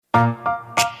Welcome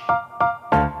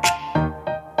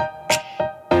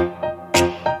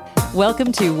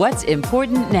to What's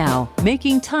Important Now,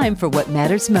 Making Time for What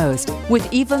Matters Most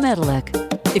with Eva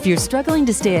Medilek. If you're struggling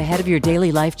to stay ahead of your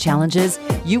daily life challenges,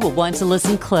 you will want to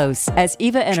listen close as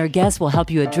Eva and her guests will help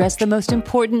you address the most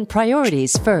important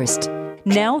priorities first.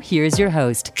 Now, here's your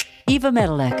host, Eva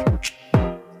Medilek.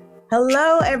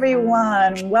 Hello,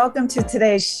 everyone. Welcome to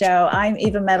today's show. I'm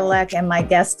Eva Medilek, and my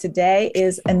guest today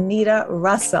is Anita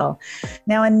Russell.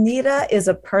 Now, Anita is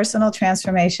a personal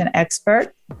transformation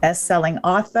expert, best-selling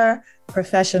author,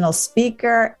 professional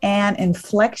speaker, and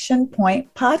inflection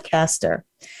point podcaster.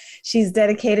 She's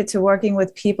dedicated to working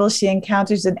with people she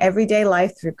encounters in everyday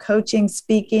life through coaching,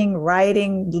 speaking,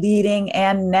 writing, leading,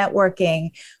 and networking,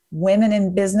 women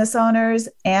and business owners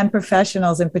and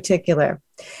professionals in particular.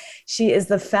 She is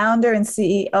the founder and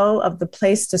CEO of The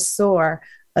Place to Soar,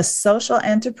 a social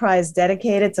enterprise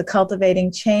dedicated to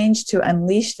cultivating change to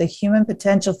unleash the human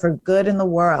potential for good in the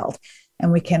world.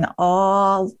 And we can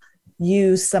all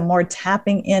use some more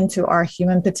tapping into our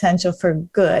human potential for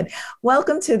good.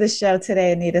 Welcome to the show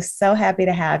today, Anita. So happy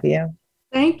to have you.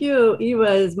 Thank you,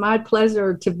 Eva. It's my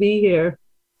pleasure to be here.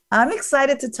 I'm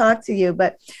excited to talk to you,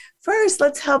 but first,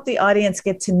 let's help the audience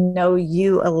get to know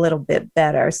you a little bit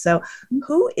better. So,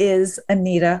 who is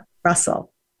Anita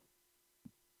Russell?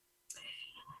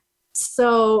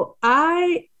 So,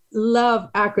 I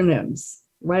love acronyms,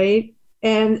 right?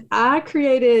 And I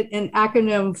created an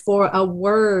acronym for a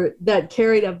word that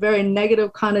carried a very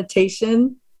negative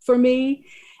connotation for me.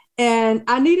 And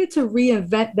I needed to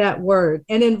reinvent that word.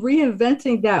 And in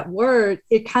reinventing that word,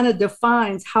 it kind of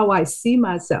defines how I see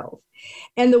myself.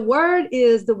 And the word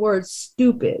is the word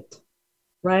stupid,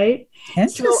 right?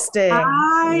 Interesting. So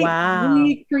I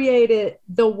recreated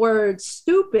the word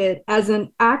stupid as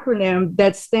an acronym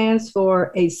that stands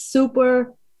for a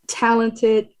super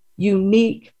talented,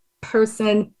 unique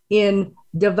person in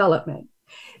development.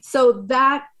 So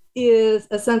that is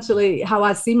essentially how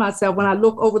I see myself when I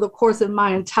look over the course of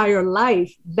my entire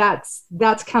life. That's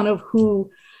kind of who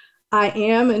I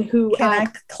am and who Can I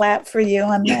clap for you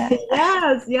on that?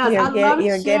 Yes.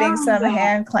 You're getting some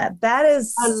hand clap. That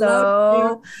is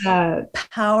so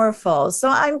powerful. So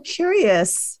I'm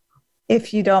curious,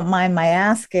 if you don't mind my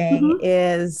asking,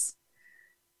 is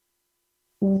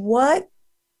what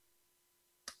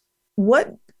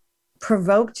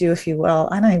provoked you, if you will?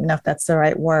 I don't even know if that's the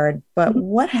right word, but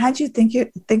what had you think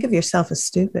of yourself as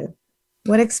stupid?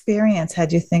 What experience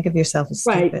had you think of yourself as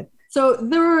stupid? Right. So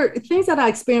there were things that I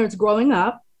experienced growing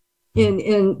up in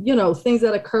things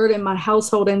that occurred in my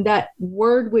household, and that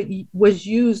word was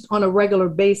used on a regular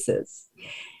basis.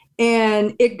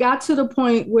 And it got to the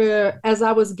point where, as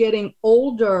I was getting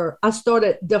older, I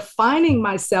started defining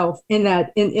myself in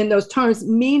those terms,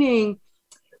 meaning,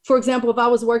 for example, if I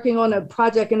was working on a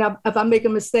project and if I make a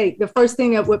mistake, the first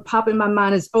thing that would pop in my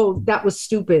mind is, oh, that was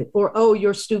stupid, or, oh,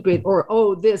 you're stupid, or,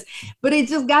 oh, this. But it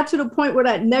just got to the point where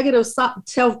that negative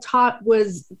self-talk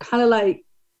was kind of like,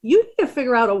 you need to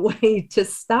figure out a way to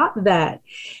stop that.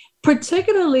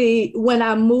 Particularly when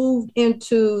I moved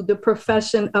into the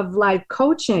profession of life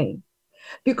coaching,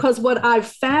 because what I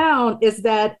found is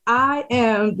that I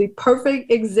am the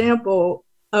perfect example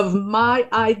of my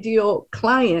ideal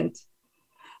client.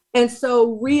 And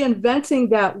so reinventing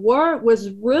that word was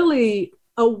really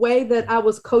a way that I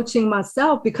was coaching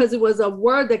myself, because it was a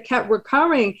word that kept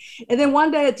recurring. And then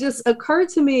one day it just occurred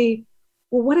to me,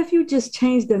 well, what if you just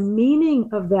change the meaning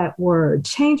of that word,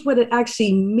 change what it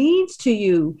actually means to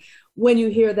you when you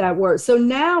hear that word? So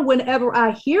now whenever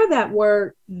I hear that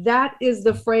word, that is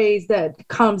the phrase that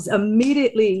comes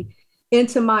immediately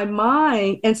into my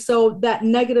mind. And so that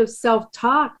negative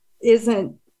self-talk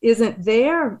isn't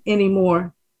there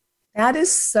anymore. That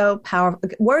is so powerful.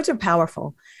 Words are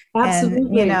powerful.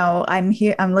 Absolutely. And,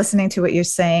 I'm listening to what you're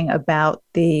saying about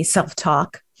the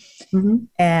self-talk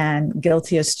and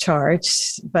guilty as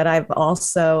charged, but I've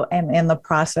also am in the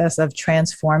process of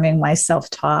transforming my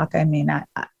self-talk. I mean,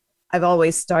 I've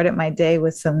always started my day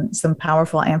with some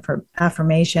powerful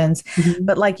affirmations,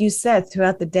 but like you said,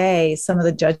 throughout the day, some of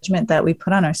the judgment that we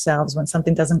put on ourselves when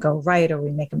something doesn't go right, or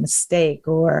we make a mistake,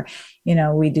 or,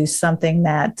 we do something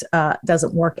that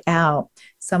doesn't work out,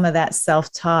 some of that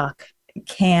self-talk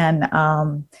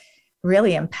can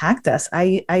really impact us.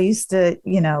 I used to,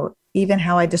 even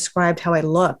how I described how I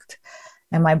looked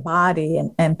and my body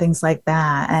and things like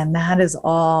that. And that is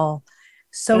all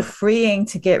so freeing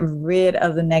to get rid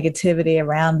of the negativity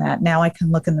around that. Now I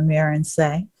can look in the mirror and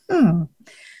say,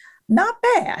 not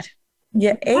bad.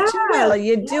 You're aging well,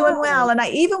 you're doing well. And I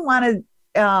even want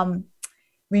to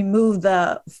remove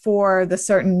the for the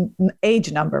certain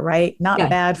age number, right? Not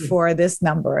bad for this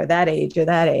number or that age or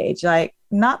that age. Like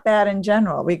not bad in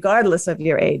general, regardless of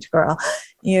your age, girl.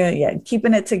 Yeah,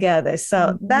 keeping it together.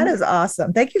 So that is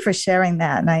awesome. Thank you for sharing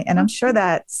that. And I'm sure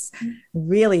that's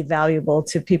really valuable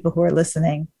to people who are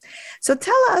listening. So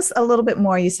tell us a little bit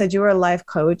more. You said you were a life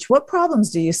coach. What problems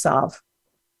do you solve?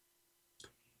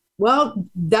 Well,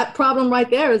 that problem right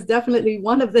there is definitely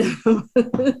one of them.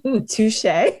 Touche.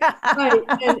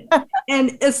 Right.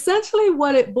 And essentially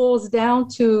what it boils down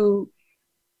to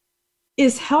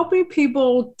is helping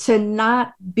people to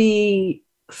not be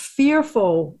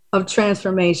fearful of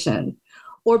transformation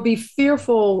or be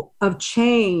fearful of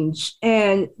change.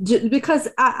 And because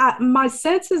my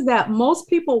sense is that most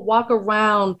people walk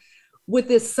around with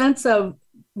this sense of,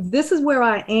 this is where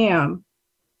I am,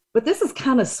 but this is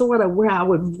kind of sort of where I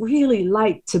would really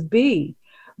like to be.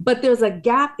 But there's a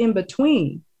gap in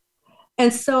between.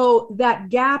 And so that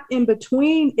gap in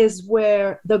between is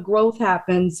where the growth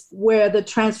happens, where the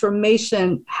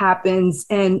transformation happens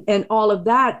and all of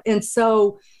that. And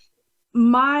so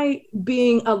my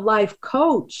being a life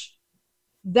coach,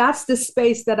 that's the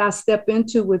space that I step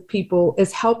into with people,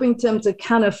 is helping them to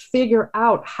kind of figure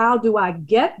out, how do I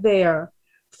get there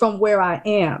from where I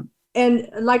am? And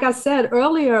like I said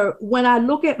earlier, when I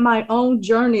look at my own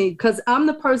journey, because I'm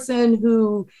the person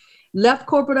who left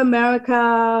corporate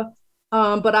America,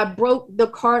 but I broke the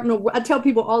cardinal. I tell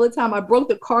people all the time, I broke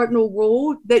the cardinal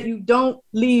rule that you don't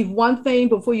leave one thing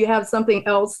before you have something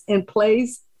else in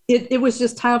place. It was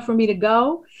just time for me to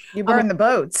go. You burned the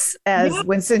boats, as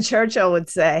Winston Churchill would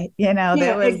say.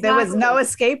 There was no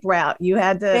escape route. You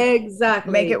had to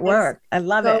make it work. I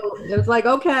love it. It was like,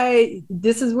 okay,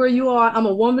 this is where you are. I'm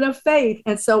a woman of faith.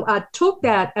 And so I took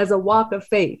that as a walk of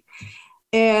faith.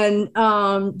 And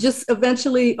just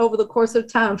eventually over the course of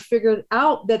time figured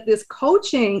out that this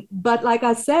coaching, but like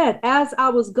I said, as I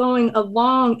was going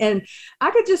along, and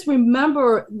I could just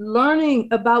remember learning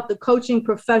about the coaching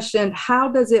profession, how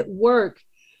does it work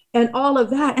and all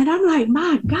of that. And I'm like,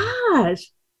 my gosh,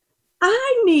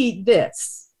 I need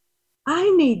this. I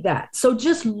need that. So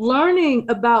just learning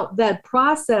about that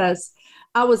process,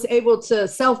 I was able to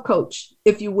self-coach,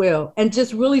 if you will, and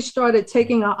just really started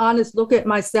taking an honest look at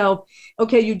myself.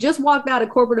 Okay, you just walked out of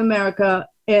corporate America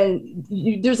and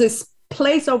there's this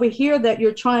place over here that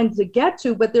you're trying to get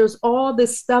to, but there's all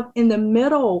this stuff in the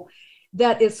middle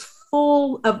that is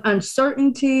full of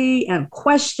uncertainty and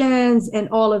questions and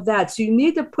all of that. So you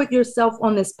need to put yourself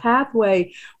on this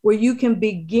pathway where you can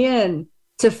begin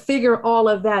to figure all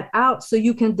of that out so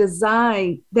you can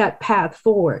design that path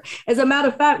forward. As a matter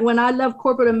of fact, when I left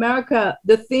corporate America,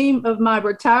 the theme of my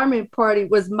retirement party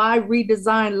was my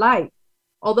redesigned life.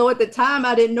 Although at the time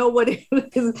I didn't know what it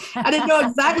was, I didn't know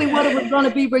exactly what it was going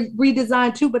to be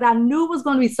redesigned to, but I knew it was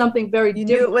going to be something very different.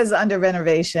 You knew it was under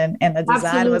renovation and the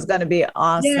design was going to be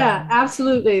awesome. Yeah,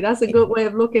 absolutely. That's a good way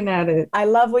of looking at it. I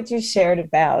love what you shared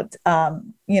about,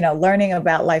 learning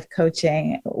about life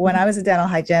coaching. When I was a dental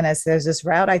hygienist, there's this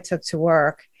route I took to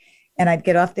work and I'd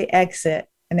get off the exit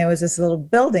and there was this little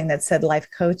building that said life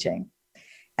coaching.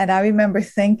 And I remember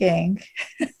thinking,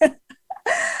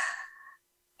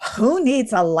 who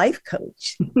needs a life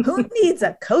coach? Who needs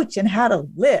a coach in how to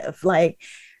live? Like,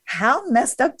 how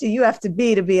messed up do you have to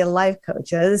be a life coach?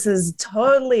 This is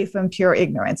totally from pure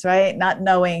ignorance, right? Not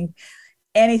knowing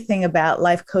anything about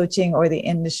life coaching or the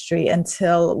industry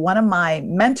until one of my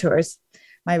mentors,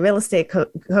 my real estate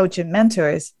coach and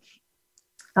mentors,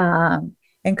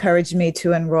 encouraged me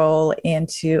to enroll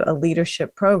into a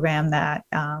leadership program that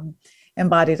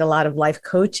embodied a lot of life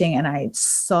coaching. And I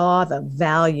saw the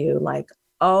value, like,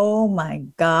 oh my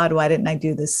God, why didn't I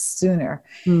do this sooner?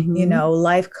 Mm-hmm.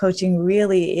 Life coaching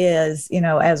really is,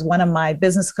 as one of my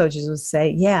business coaches would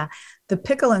say, the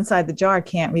pickle inside the jar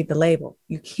can't read the label.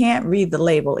 You can't read the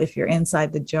label if you're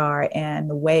inside the jar.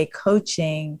 And the way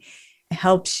coaching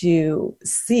helps you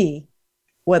see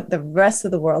what the rest of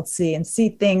the world see and see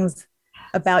things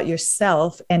about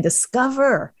yourself and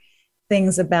discover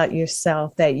things about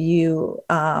yourself that you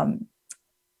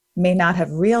may not have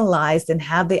realized and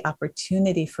have the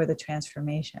opportunity for the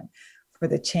transformation, for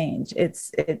the change.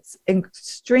 It's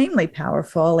extremely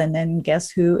powerful. And then guess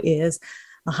who is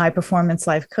a high performance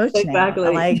life coach exactly.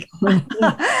 now? Like,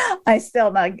 I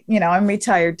still not, I'm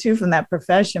retired too from that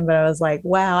profession, but I was like,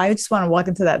 wow, I just want to walk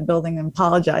into that building and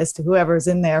apologize to whoever's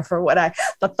in there for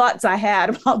the thoughts I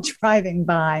had while driving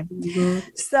by. Mm-hmm.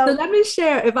 So let me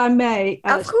share, if I may,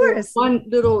 of course, one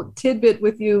little tidbit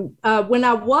with you. When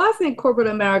I was in corporate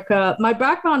America, my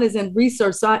background is in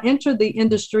research. So I entered the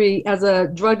industry as a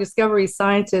drug discovery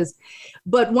scientist.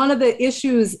 But one of the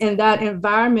issues in that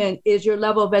environment is your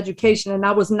level of education. And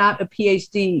I was not a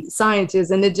PhD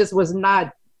scientist, and it just was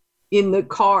not in the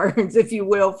cards, if you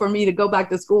will, for me to go back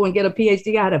to school and get a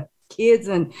PhD. I had kids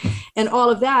and all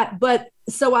of that. But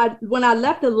so when I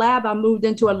left the lab, I moved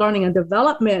into a learning and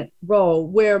development role,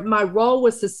 where my role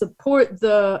was to support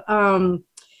the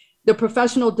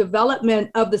professional development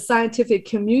of the scientific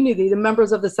community, the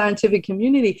members of the scientific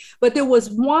community. But there was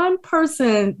one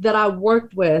person that I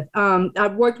worked with.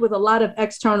 I've worked with a lot of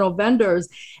external vendors.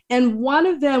 And one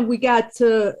of them,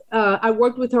 I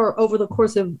worked with her over the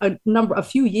course of a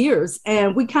few years,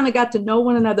 and we kind of got to know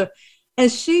one another.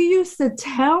 And she used to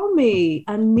tell me,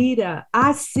 Anita,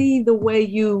 I see the way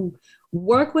you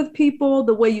work with people,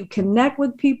 the way you connect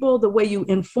with people, the way you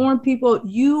inform people.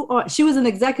 She was an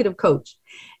executive coach.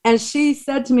 And she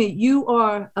said to me, you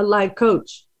are a life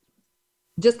coach.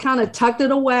 Just kind of tucked it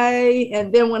away.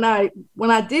 And then when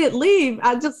I did leave,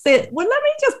 I just said, well, let me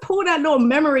just pull that little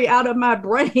memory out of my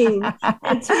brain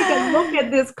and take a look at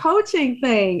this coaching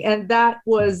thing. And that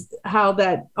was how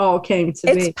that all came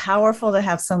to me. It's powerful to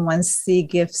have someone see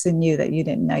gifts in you that you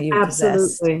didn't know you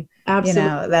possessed. Absolutely. You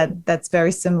know, that's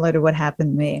very similar to what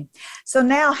happened to me. So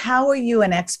now, how are you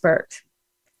an expert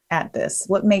at this?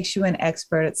 What makes you an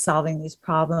expert at solving these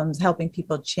problems, helping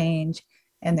people change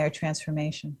and their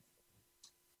transformation?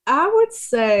 I would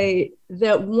say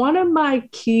that one of my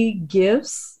key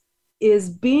gifts is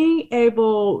being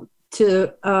able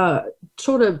to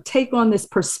sort of take on this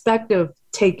perspective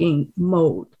taking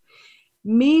mode,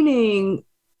 meaning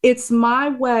it's my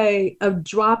way of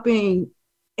dropping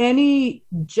any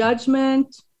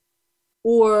judgment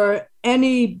or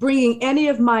bringing any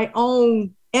of my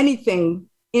own anything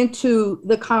into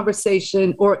the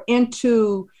conversation or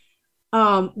into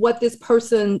what this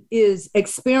person is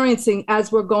experiencing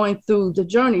as we're going through the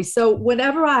journey. So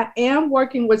whenever I am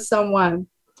working with someone,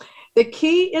 the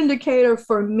key indicator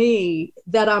for me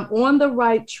that I'm on the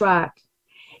right track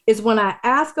is when I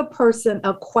ask a person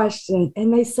a question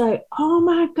and they say, oh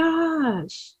my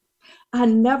gosh, I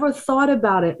never thought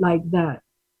about it like that.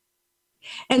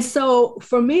 And so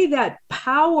for me, that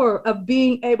power of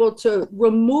being able to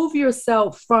remove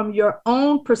yourself from your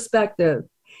own perspective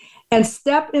and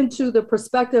step into the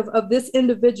perspective of this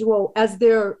individual as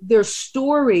their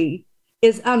story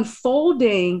is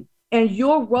unfolding, and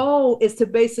your role is to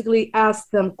basically ask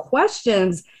them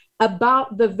questions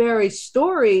about the very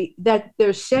story that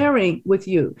they're sharing with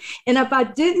you. And if I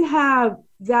didn't have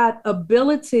that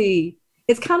ability,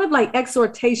 it's kind of like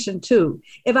exhortation too.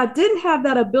 If I didn't have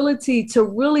that ability to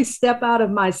really step out of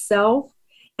myself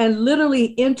and literally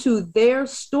into their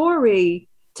story,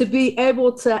 to be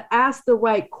able to ask the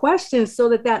right questions so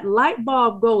that light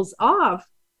bulb goes off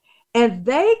and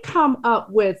they come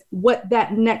up with what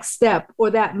that next step or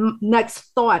that next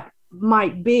thought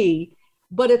might be.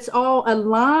 But it's all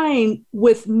aligned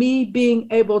with me being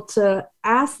able to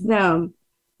ask them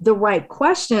the right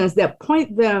questions that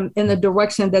point them in the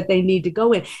direction that they need to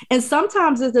go in. And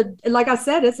sometimes like I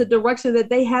said, it's a direction that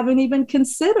they haven't even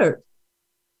considered.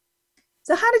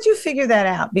 So how did you figure that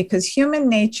out? Because human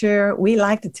nature, we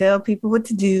like to tell people what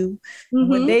to do,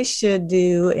 what they should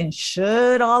do, and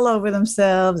should all over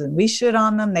themselves, and we should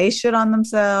on them, they should on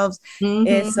themselves.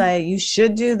 It's like, you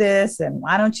should do this, and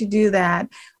why don't you do that?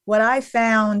 What I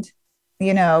found,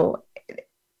 in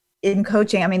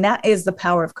coaching, I mean, that is the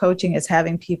power of coaching, is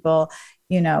having people,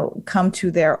 come to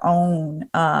their own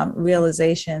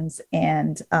realizations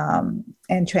and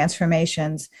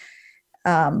transformations.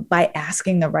 By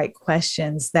asking the right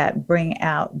questions that bring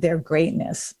out their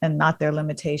greatness and not their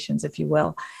limitations, if you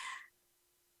will.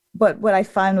 But what I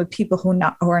find with people who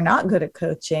are not good at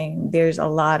coaching, there's a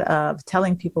lot of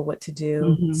telling people what to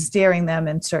do, steering them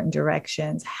in certain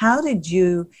directions. How did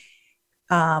you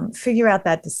figure out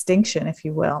that distinction, if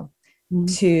you will,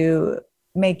 to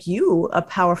make you a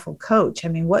powerful coach? I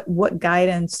mean, what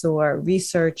guidance or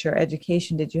research or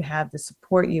education did you have to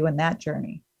support you in that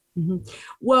journey?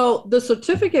 Well, the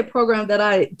certificate program that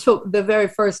I took the very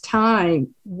first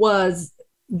time was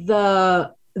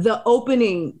the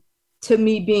opening to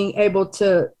me being able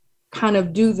to kind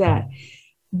of do that.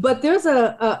 But there's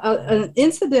an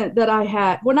incident that I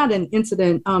had. Well, not an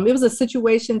incident. It was a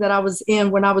situation that I was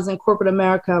in when I was in corporate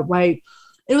America, right?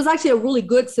 It was actually a really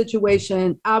good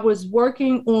situation. I was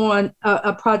working on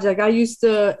a project. I used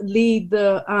to lead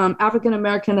the African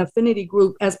American Affinity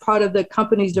Group as part of the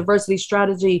company's diversity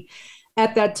strategy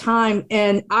at that time.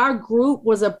 And our group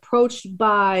was approached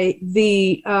by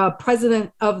the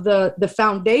president of the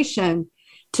foundation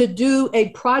to do a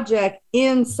project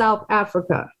in South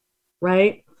Africa,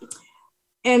 right?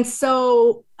 And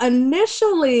so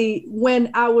initially,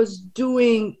 when I was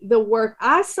doing the work,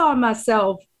 I saw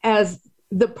myself as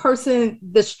the person,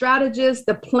 the strategist,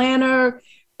 the planner,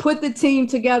 put the team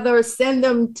together, send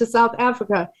them to South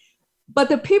Africa. But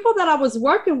the people that I was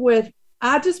working with,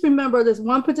 I just remember this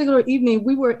one particular evening,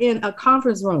 we were in a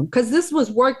conference room because this was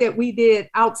work that we did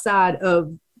outside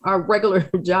of our regular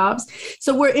jobs.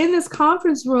 So we're in this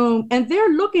conference room and they're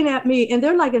looking at me and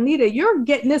they're like, Anita, you're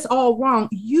getting this all wrong.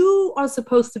 You are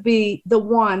supposed to be the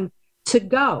one to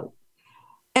go.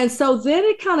 And so then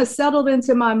it kind of settled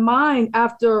into my mind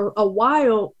after a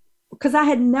while, because I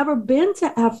had never been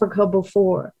to Africa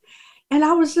before. And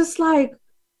I was just like,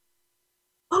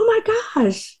 oh my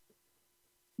gosh.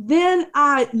 Then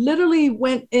I literally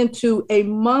went into a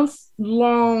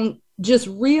month-long just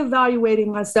reevaluating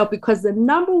myself, because the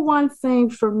number one thing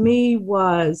for me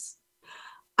was,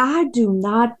 I do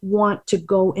not want to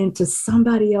go into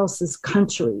somebody else's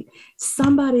country,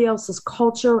 somebody else's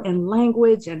culture and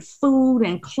language and food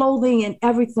and clothing and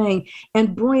everything,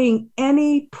 and bring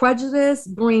any prejudice,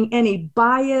 bring any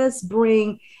bias,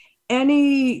 bring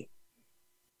any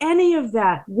of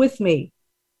that with me.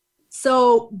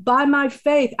 So by my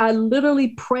faith, I literally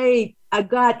prayed,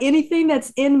 God, anything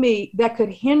that's in me that could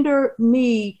hinder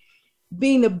me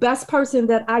being the best person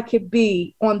that I could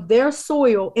be on their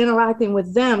soil, interacting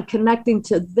with them, connecting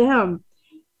to them,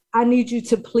 I need you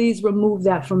to please remove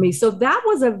that from me. So that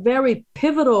was a very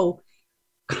pivotal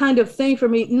kind of thing for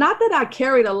me. Not that I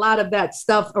carried a lot of that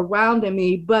stuff around in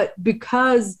me, but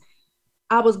because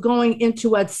I was going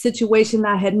into a situation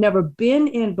I had never been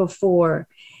in before.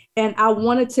 And I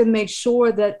wanted to make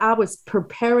sure that I was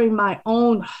preparing my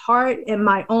own heart and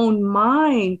my own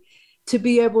mind to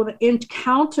be able to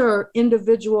encounter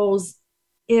individuals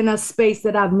in a space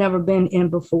that I've never been in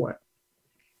before.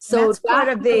 So that's part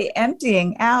of the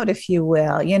emptying out, if you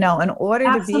will, in order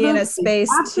to be in a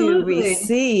space to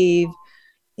receive,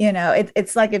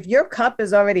 it's like if your cup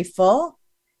is already full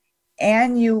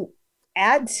and you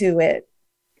add to it,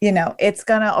 it's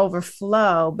going to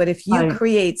overflow. But if you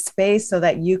create space so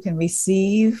that you can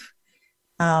receive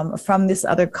from this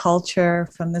other culture,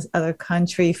 from this other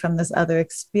country, from this other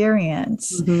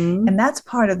experience, and that's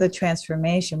part of the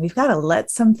transformation. We've got to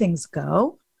let some things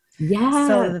go.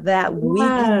 So that we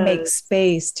can make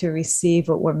space to receive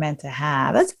what we're meant to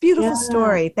have. That's a beautiful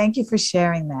story. Thank you for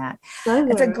sharing that.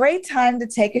 It's a great time to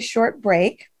take a short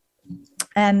break.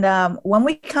 And when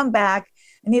we come back,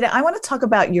 Anita, I want to talk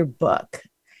about your book.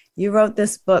 You wrote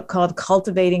this book called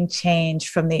Cultivating Change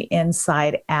from the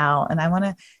Inside Out. And I want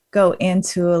to go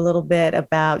into a little bit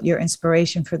about your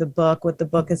inspiration for the book, what the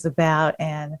book is about,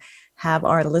 and have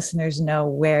our listeners know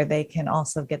where they can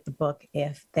also get the book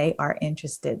if they are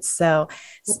interested. So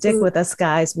stick with us,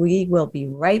 guys. We will be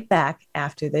right back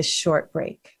after this short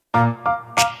break.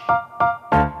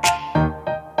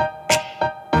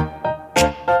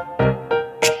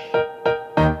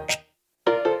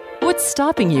 What's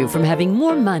stopping you from having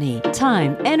more money,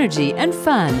 time, energy, and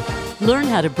fun? Learn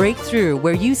how to break through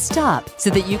where you stop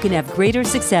so that you can have greater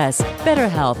success, better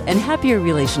health, and happier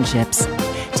relationships.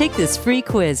 Take this free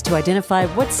quiz to identify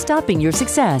what's stopping your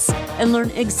success and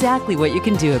learn exactly what you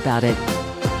can do about it.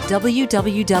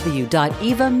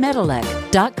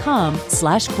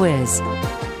 www.evamedilek.com/quiz.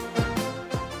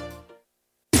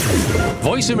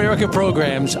 Voice America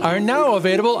programs are now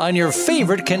available on your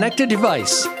favorite connected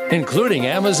device, including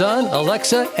Amazon,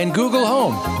 Alexa, and Google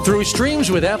Home. Through streams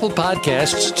with Apple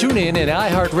Podcasts, TuneIn, and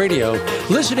iHeartRadio,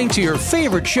 listening to your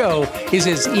favorite show is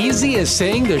as easy as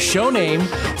saying the show name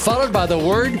followed by the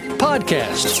word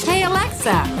podcast. Hey,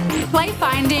 Alexa, play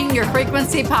Finding Your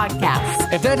Frequency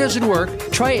podcast. If that doesn't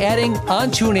work, try adding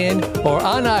on TuneIn or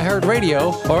on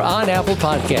iHeartRadio or on Apple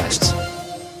Podcasts.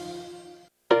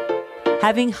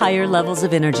 Having higher levels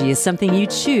of energy is something you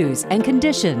choose and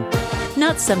condition,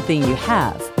 not something you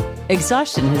have.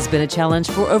 Exhaustion has been a challenge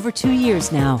for over 2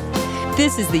 years now.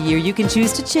 This is the year you can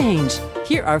choose to change.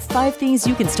 Here are 5 things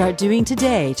you can start doing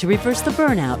today to reverse the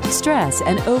burnout, stress,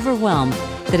 and overwhelm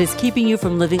that is keeping you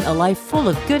from living a life full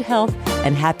of good health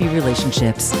and happy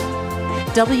relationships.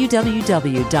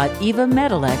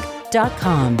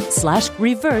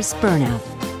 www.evamedilek.com/reverse burnout.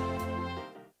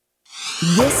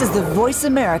 This is the Voice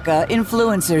America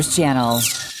Influencers Channel.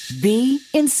 Be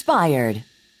inspired.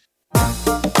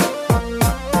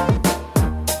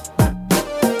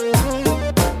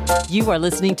 You are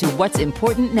listening to What's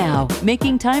Important Now,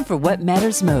 making time for what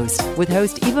matters most with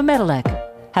host Eva Medilek.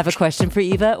 Have a question for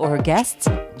Eva or her guests?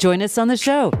 Join us on the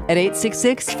show at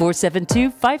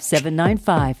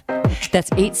 866-472-5795.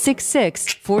 That's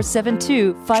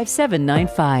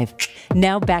 866-472-5795.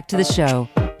 Now back to the show.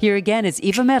 Here again is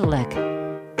Eva Medilek.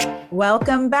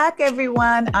 Welcome back,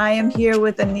 everyone. I am here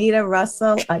with Anita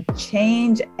Russell, a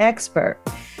change expert.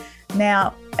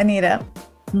 Now, Anita,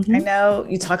 I know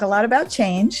you talk a lot about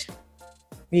change.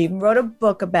 You even wrote a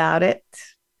book about it.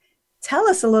 Tell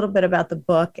us a little bit about the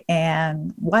book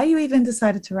and why you even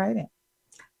decided to write it.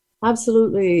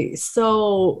 Absolutely.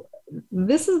 So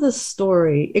this is the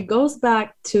story. It goes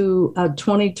back to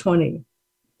 2020.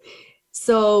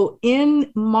 So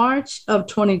in March of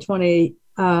 2020,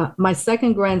 my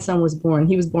second grandson was born.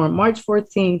 He was born March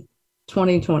 14th,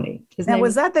 2020. Now,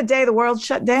 was that the day the world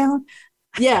shut down?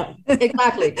 Yeah,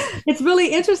 exactly. It's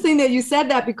really interesting that you said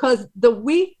that, because the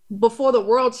week before the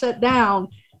world shut down,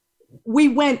 we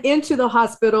went into the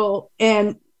hospital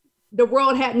and the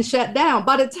world hadn't shut down.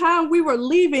 By the time we were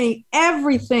leaving,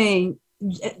 everything,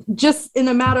 just in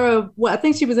a matter of, I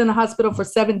think she was in the hospital for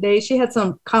 7 days. She had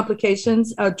some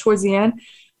complications towards the end,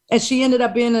 and she ended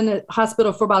up being in the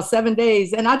hospital for about 7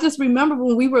 days. And I just remember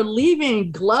when we were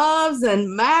leaving, gloves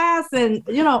and masks and,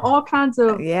 all kinds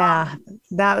of. Yeah,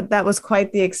 that was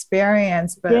quite the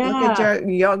experience. But look at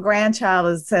your grandchild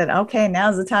has said, okay,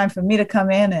 now's the time for me to come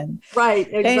in and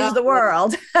change the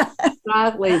world.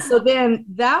 Exactly. So then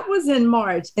that was in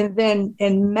March. And then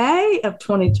in May of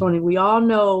 2020, we all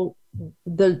know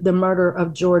the murder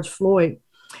of George Floyd.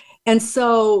 And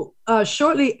so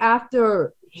shortly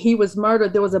after he was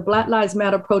murdered, there was a Black Lives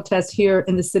Matter protest here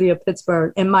in the city of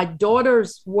Pittsburgh. And my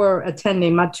daughters were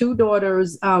attending, my two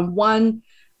daughters, one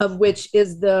of which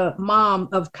is the mom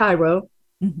of Cairo.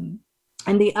 Mm-hmm.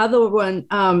 And the other one,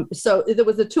 so there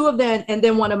was the two of them and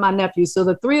then one of my nephews. So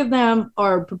the three of them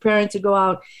are preparing to go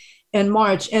out in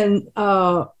March. And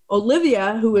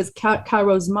Olivia, who is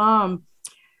Cairo's mom,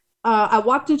 I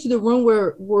walked into the room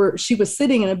where she was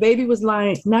sitting and a baby was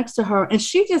lying next to her. And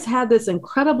she just had this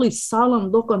incredibly solemn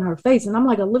look on her face. And I'm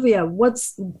like, Olivia,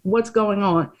 what's going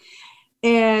on?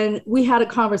 And we had a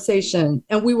conversation,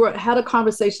 and had a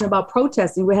conversation about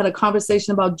protesting. We had a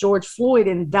conversation about George Floyd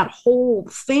and that whole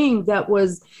thing that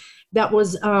was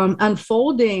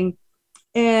unfolding.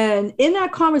 And in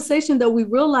that conversation, though, we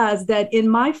realized that in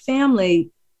my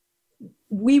family,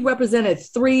 we represented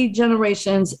 3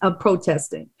 generations of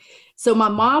protesting. So my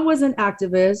mom was an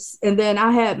activist, and then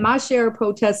I had my share of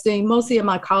protesting, mostly in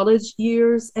my college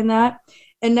years and that.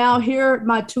 And now here,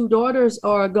 my 2 daughters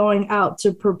are going out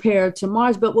to prepare to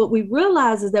march. But what we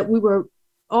realized is that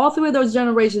all 3 of those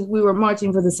generations, we were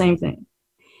marching for the same thing.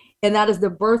 And that is the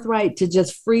birthright to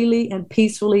just freely and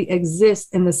peacefully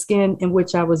exist in the skin in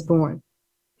which I was born.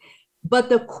 But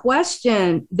the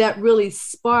question that really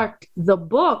sparked the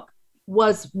book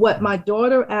was what my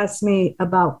daughter asked me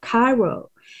about Cairo.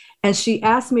 And she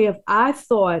asked me if I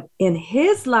thought in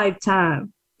his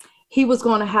lifetime, he was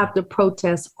going to have to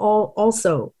protest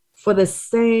also for the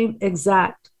same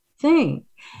exact thing.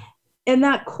 And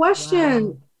that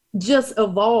question just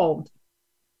evolved.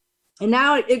 And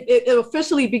now it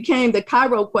officially became the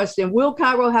Cairo question. Will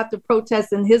Cairo have to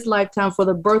protest in his lifetime for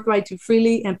the birthright to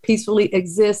freely and peacefully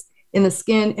exist in the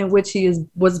skin in which he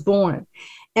was born?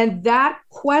 And that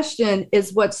question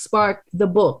is what sparked the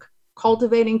book,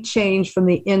 Cultivating Change from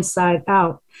the Inside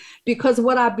Out. Because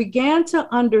what I began to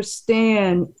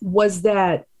understand was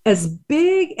that as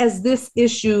big as this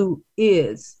issue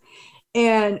is,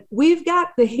 and we've got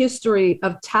the history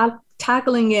of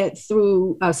tackling it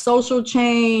through social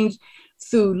change,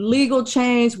 through legal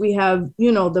change. We have,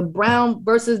 the Brown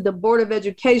versus the Board of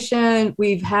Education.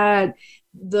 We've had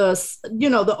the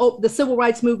civil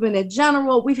rights movement in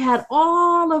general. We've had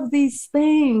all of these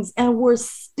things, and we're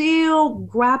still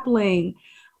grappling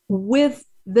with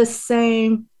the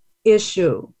same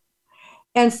issue.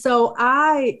 And so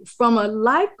I, from a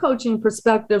life coaching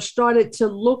perspective, started to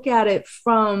look at it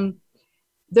from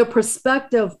the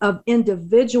perspective of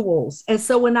individuals. And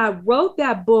so when I wrote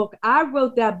that book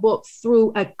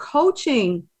through a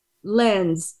coaching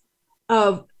lens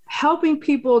of helping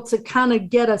people to kind of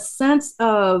get a sense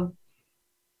of,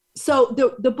 so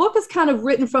the book is kind of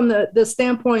written from the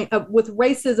standpoint of with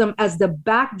racism as the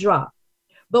backdrop.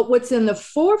 But what's in the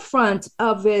forefront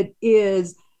of it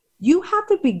is you have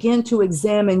to begin to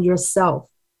examine yourself,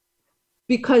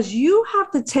 because you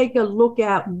have to take a look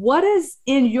at what is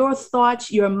in your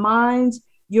thoughts, your minds,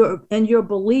 your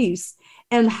beliefs,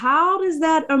 and how does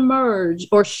that emerge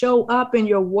or show up in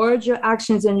your words, your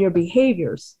actions, and your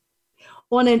behaviors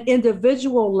on an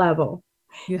individual level.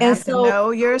 You have to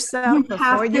know yourself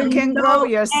before you can grow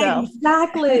yourself.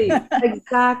 Exactly.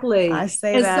 I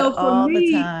say that all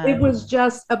the time. And so for me, it was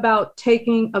just about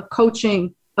taking a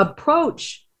coaching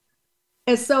approach.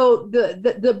 And so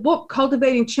the book,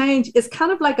 Cultivating Change, is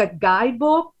kind of like a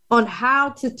guidebook on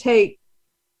how to take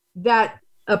that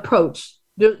approach.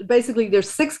 There's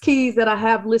 6 keys that I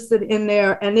have listed in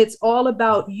there, and it's all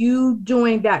about you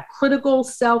doing that critical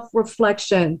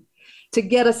self-reflection to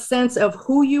get a sense of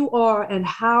who you are and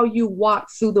how you walk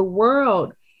through the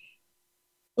world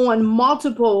on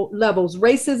multiple levels,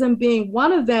 racism being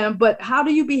one of them. But how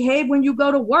do you behave when you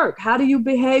go to work? How do you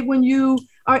behave when you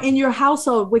are in your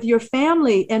household with your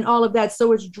family and all of that?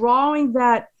 So it's drawing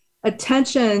that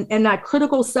attention and that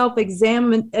critical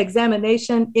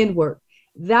self-examination inward.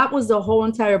 That was the whole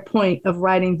entire point of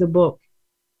writing the book.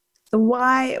 So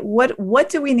what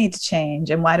do we need to change,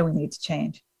 and why do we need to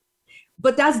change?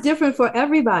 But that's different for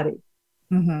everybody,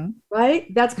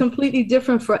 right? That's completely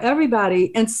different for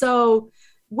everybody. And so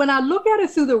when I look at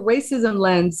it through the racism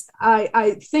lens,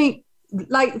 I think,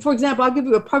 like, for example, I'll give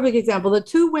you a perfect example. The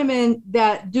two women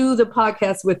that do the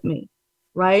podcast with me,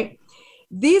 right?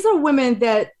 These are women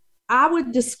that I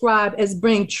would describe as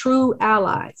being true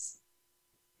allies.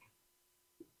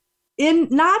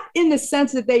 Not in the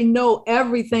sense that they know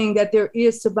everything that there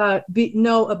is to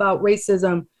know about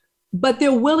racism, but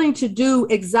they're willing to do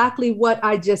exactly what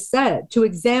I just said, to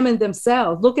examine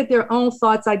themselves, look at their own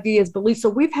thoughts, ideas, beliefs. So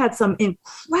we've had some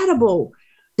incredible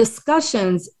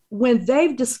discussions when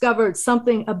they've discovered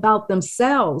something about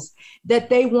themselves that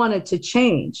they wanted to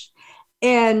change.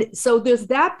 And so there's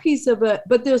that piece of it,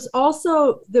 but there's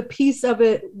also the piece of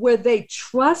it where they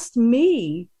trust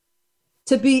me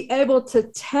to be able to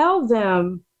tell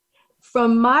them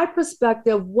from my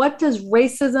perspective, what does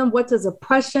racism, what does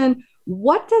oppression,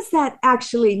 what does that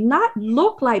actually not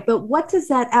look like, but what does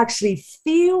that actually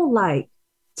feel like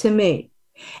to me?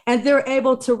 And they're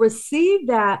able to receive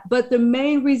that. But the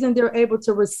main reason they're able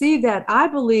to receive that, I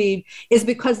believe, is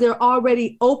because they're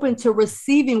already open to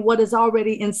receiving what is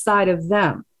already inside of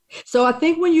them. So I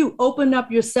think when you open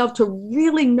up yourself to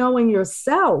really knowing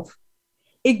yourself,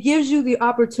 it gives you the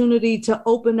opportunity to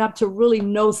open up to really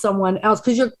know someone else,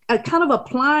 because you're kind of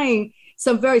applying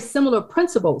some very similar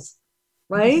principles,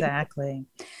 right? Exactly.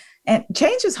 And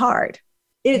change is hard.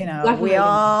 We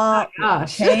all,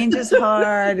 change is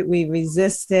hard. We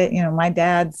resist it. My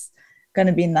dad's going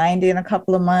to be 90 in a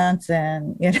couple of months.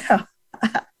 And,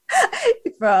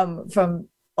 from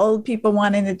old people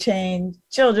wanting to change,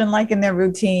 children liking their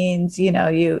routines,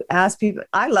 you ask people.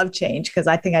 I love change because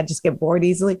I think I just get bored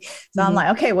easily. So I'm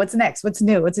like, okay, what's next? What's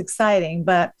new? What's exciting?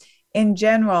 But in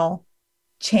general,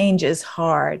 change is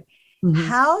hard.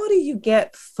 How do you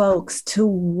get folks to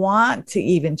want to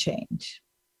even change?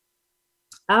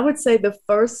 I would say the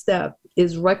first step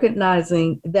is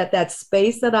recognizing that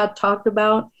space that I talked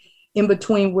about in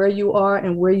between where you are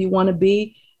and where you want to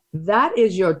be, that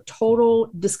is your total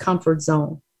discomfort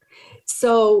zone.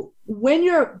 So when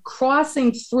you're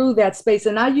crossing through that space,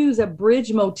 and I use a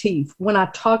bridge motif when I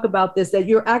talk about this, that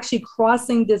you're actually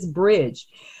crossing this bridge,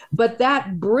 but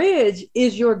that bridge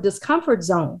is your discomfort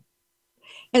zone.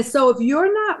 And so if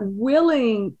you're not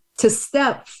willing to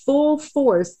step full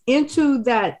force into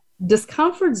that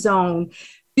discomfort zone,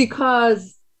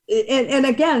 because, and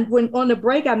again, when on the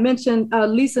break, I mentioned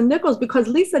Lisa Nichols, because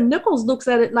Lisa Nichols looks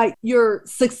at it like your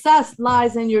success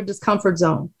lies in your discomfort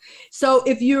zone. So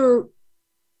if you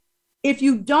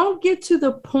don't get to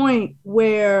the point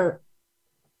where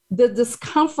the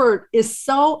discomfort is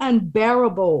so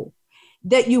unbearable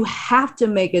that you have to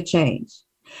make a change,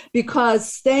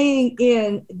 because staying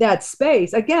in that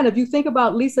space, again, if you think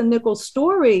about Lisa Nichols'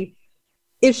 story,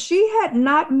 if she had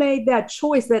not made that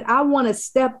choice that I want to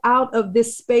step out of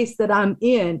this space that I'm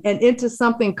in and into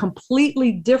something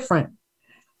completely different,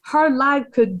 her life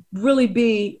could really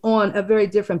be on a very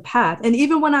different path. And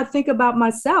even when I think about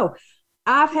myself,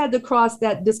 I've had to cross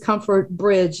that discomfort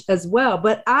bridge as well.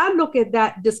 But I look at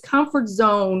that discomfort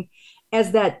zone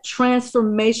as that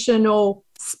transformational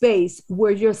space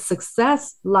where your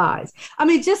success lies. I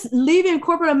mean, just leaving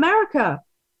corporate America,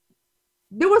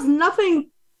 there was nothing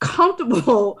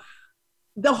comfortable.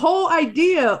 The whole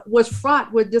idea was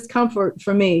fraught with discomfort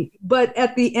for me. But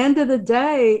at the end of the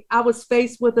day, I was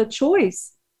faced with a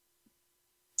choice.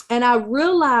 And I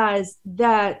realized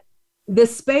that the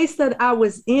space that I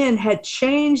was in had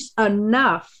changed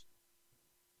enough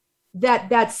that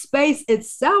that space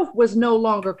itself was no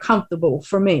longer comfortable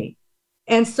for me.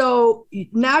 And so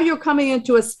now you're coming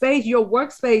into a space, your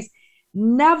workspace.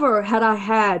 Never had I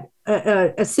had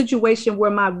a situation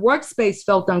where my workspace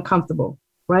felt uncomfortable,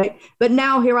 right? But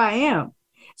now here I am.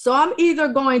 So I'm either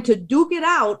going to duke it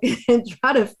out and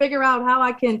try to figure out how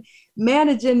I can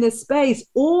manage in this space,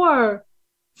 or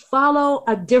follow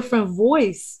a different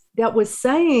voice that was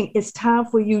saying it's time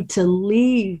for you to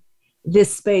leave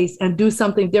this space and do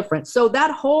something different. So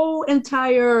that whole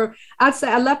entire, I'd say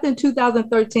I left in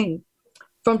 2013.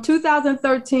 From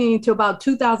 2013 to about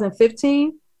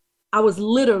 2015, I was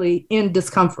literally in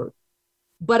discomfort.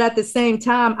 But at the same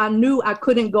time, I knew I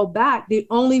couldn't go back. The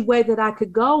only way that I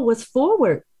could go was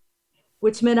forward.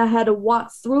 which meant I had to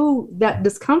walk through that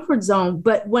discomfort zone.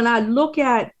 But when I look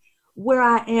at where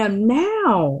I am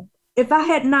now, if I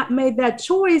had not made that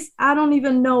choice, I don't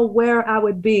even know where I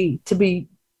would be, to be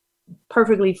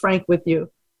perfectly frank with you.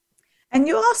 And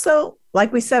you also,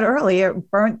 like we said earlier,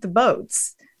 burnt the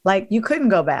boats. Like you couldn't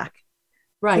go back.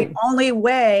 Right. The only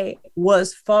way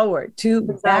was forward to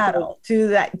battle, to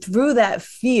that, through that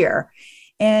fear.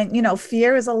 And, you know,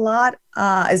 fear is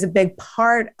is a big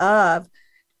part of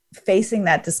facing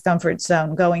that discomfort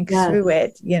zone, going through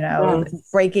it, you know,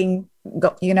 breaking,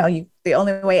 the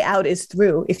only way out is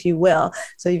through, if you will.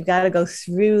 So you've got to go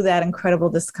through that incredible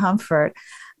discomfort.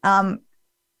 And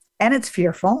it's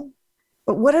fearful,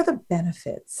 but what are the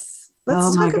benefits?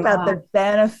 Let's talk about the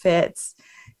benefits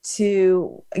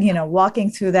to, you know,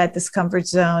 walking through that discomfort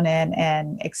zone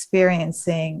and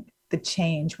experiencing the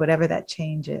change, whatever that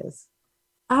change is.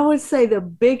 I would say the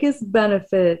biggest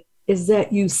benefit is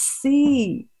that you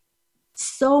see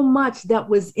so much that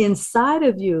was inside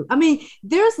of you. I mean,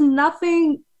 there's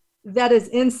nothing that is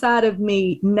inside of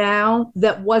me now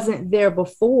that wasn't there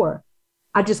before.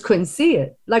 I just couldn't see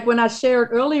it. Like when I shared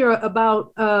earlier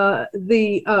about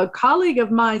the colleague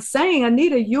of mine saying,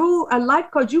 Anita, you a life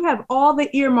coach, you have all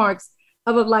the earmarks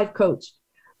of a life coach,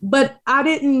 but I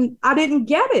didn't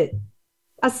get it.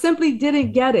 I simply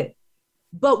didn't get it.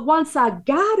 But once I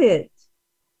got it,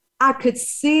 I could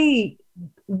see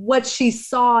what she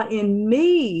saw in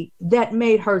me that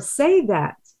made her say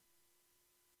that.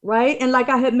 Right. And like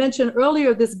I had mentioned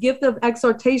earlier, this gift of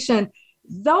exhortation,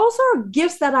 those are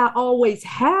gifts that I always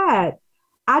had.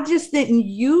 I just didn't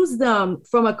use them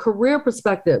from a career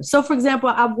perspective. So, for example,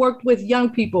 I've worked with young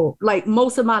people like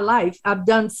most of my life. I've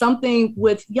done something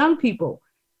with young people,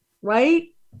 right?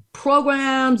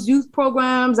 Programs, youth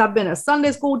programs. I've been a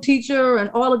Sunday school teacher and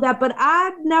all of that. But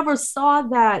I never saw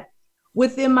that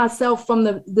within myself from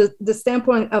the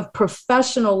standpoint of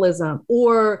professionalism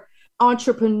or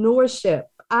entrepreneurship.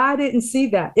 I didn't see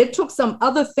that. It took some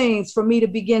other things for me to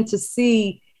begin to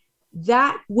see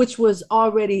that which was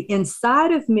already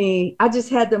inside of me. I just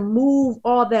had to move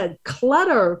all that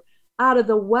clutter out of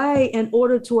the way in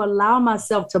order to allow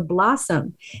myself to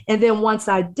blossom. And then once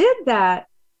I did that,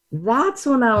 that's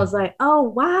when I was like, oh,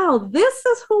 wow, this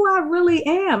is who I really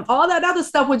am. All that other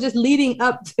stuff was just leading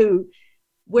up to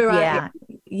where I am.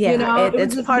 Yeah, you know,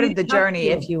 it's part of the journey,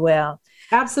 if you will.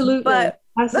 Absolutely. But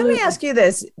let me ask you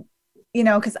this. You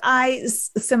know, because I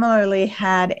similarly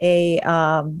had a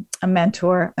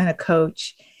mentor and a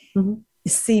coach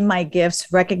see my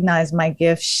gifts, recognize my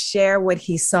gifts, share what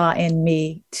he saw in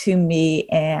me to me.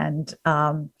 And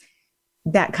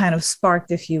that kind of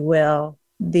sparked, if you will,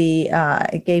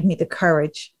 it gave me the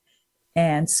courage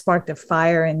and sparked a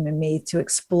fire in me to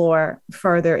explore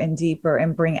further and deeper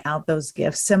and bring out those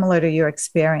gifts, similar to your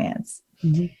experience.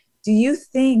 Mm-hmm. Do you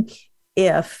think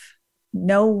if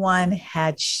no one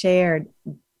had shared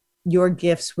your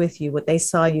gifts with you, what they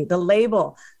saw you, the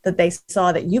label that they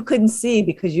saw that you couldn't see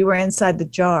because you were inside the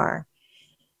jar,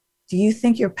 do you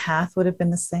think your path would have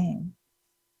been the same?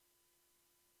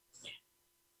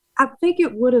 I think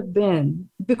it would have been,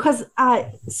 because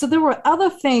so there were other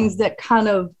things that kind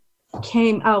of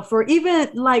came out for even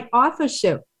like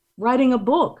authorship, writing a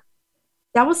book.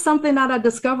 That was something that I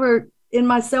discovered in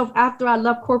myself after I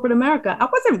left corporate America. I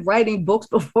wasn't writing books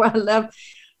before I left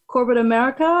corporate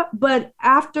America, but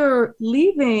after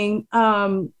leaving,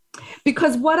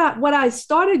 because what I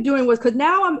started doing was, because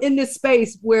now I'm in this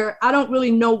space where I don't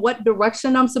really know what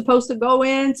direction I'm supposed to go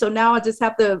in. So now I just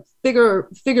have to figure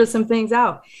some things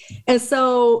out. And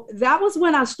so that was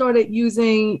when I started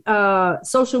using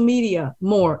social media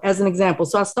more as an example.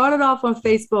 So I started off on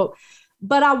Facebook.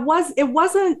 But it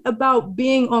wasn't about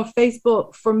being on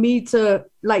Facebook for me to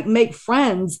like make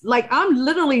friends. Like I'm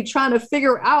literally trying to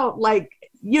figure out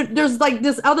there's like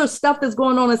this other stuff that's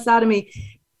going on inside of me.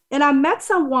 And I met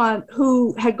someone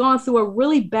who had gone through a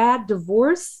really bad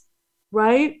divorce,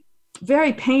 right?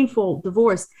 Very painful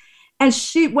divorce. And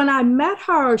when I met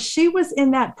her, she was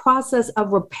in that process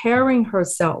of repairing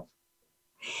herself.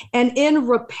 And in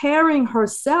repairing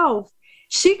herself,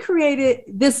 she created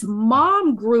this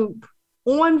mom group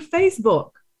on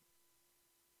Facebook.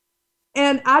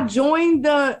 And I joined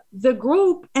the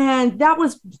group, and that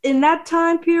was in that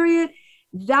time period,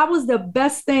 that was the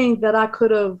best thing that I could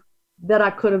have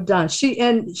done.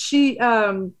 She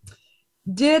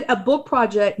did a book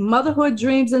project, Motherhood,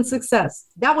 Dreams, and Success.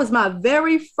 That was my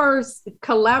very first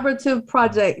collaborative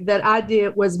project that I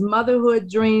did, was Motherhood,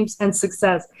 Dreams, and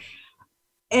Success.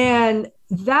 And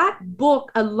that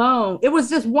book alone, it was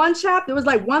just one chapter. It was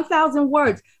like 1,000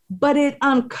 words, but it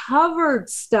uncovered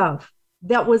stuff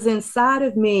that was inside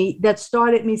of me that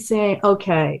started me saying,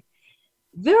 okay,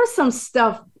 there's some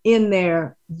stuff in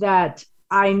there that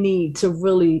I need to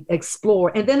really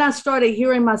explore. And then I started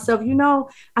hearing myself,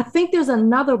 I think there's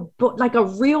another book, like a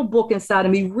real book inside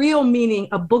of me, real meaning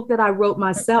a book that I wrote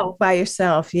myself. By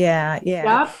yourself. Yeah.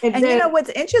 Yep. And then, what's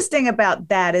interesting about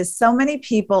that is so many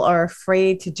people are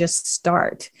afraid to just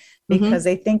start because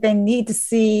they think they need to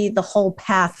see the whole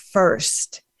path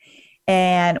first.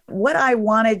 And what I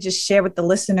want to just share with the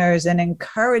listeners and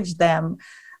encourage them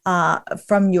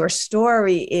from your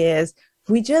story is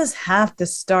we just have to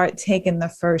start taking the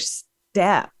first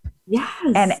step. Yes.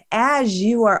 And as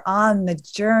you are on the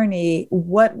journey,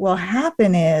 what will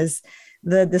happen is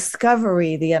the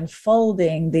discovery, the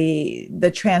unfolding,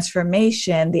 the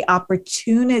transformation, the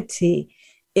opportunity,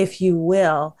 if you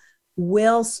will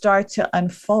start to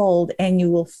unfold, and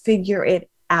you will figure it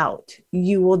out.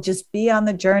 You will just be on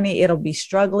the journey. It'll be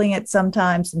struggling at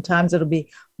sometimes it'll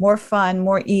be more fun,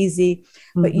 more easy,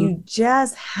 but you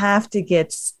just have to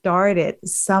get started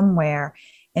somewhere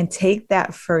and take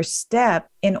that first step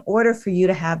in order for you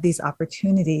to have these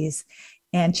opportunities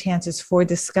and chances for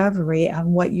discovery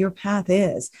on what your path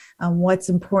is, on what's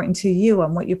important to you,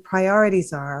 on what your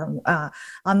priorities are,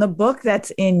 on the book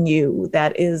that's in you.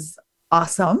 That is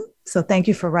awesome. So thank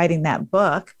you for writing that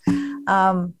book.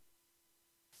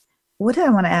 What do I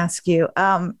want to ask you?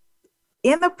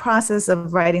 In the process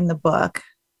of writing the book,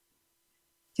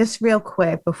 just real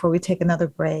quick before we take another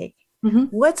break,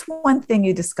 what's one thing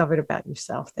you discovered about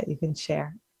yourself that you can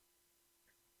share?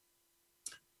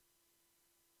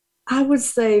 I would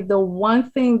say the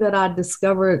one thing that I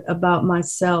discovered about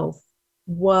myself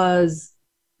was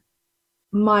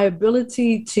my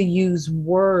ability to use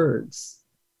words,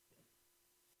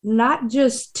 not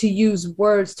just to use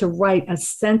words to write a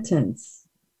sentence,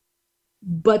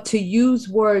 but to use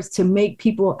words to make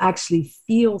people actually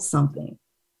feel something.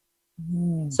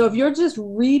 So if you're just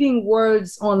reading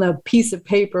words on a piece of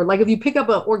paper, like if you pick up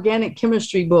an organic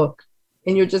chemistry book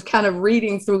and you're just kind of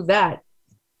reading through that,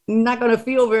 you're not going to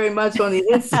feel very much on the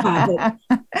inside.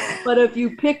 But if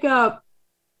you pick up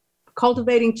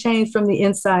Cultivating Change from the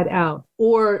Inside Out,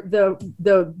 or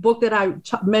the book that I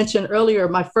mentioned earlier,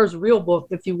 my first real book,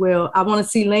 if you will, I Want to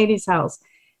See Lainey's House,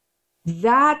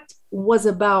 that was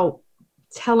about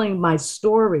telling my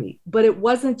story, but it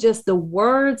wasn't just the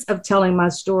words of telling my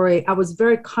story. I was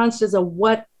very conscious of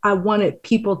what I wanted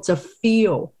people to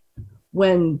feel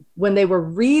when they were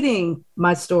reading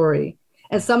my story.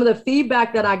 And some of the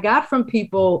feedback that I got from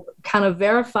people kind of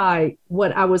verified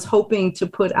what I was hoping to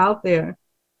put out there.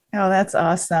 Oh, that's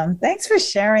awesome. Thanks for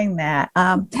sharing that.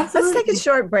 Let's take a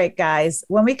short break, guys.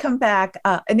 When we come back,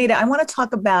 Anita, I want to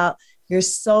talk about your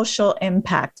social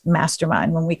impact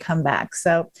mastermind when we come back.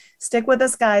 So stick with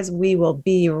us, guys. We will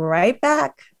be right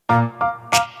back.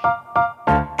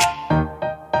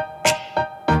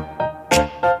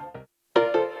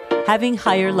 Having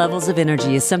higher levels of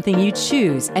energy is something you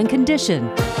choose and condition,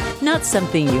 not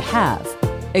something you have.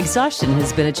 Exhaustion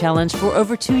has been a challenge for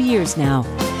over 2 years now.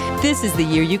 This is the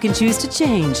year you can choose to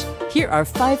change. Here are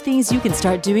 5 things you can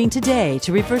start doing today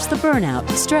to reverse the burnout,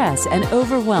 stress, and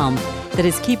overwhelm that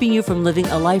is keeping you from living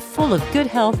a life full of good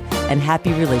health and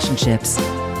happy relationships.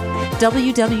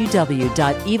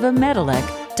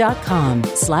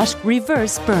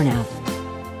 www.evamedilek.com/reverse-burnout.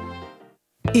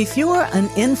 If you're an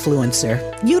influencer,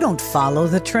 you don't follow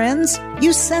the trends,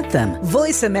 you set them.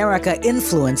 Voice America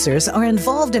influencers are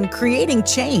involved in creating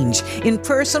change in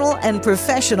personal and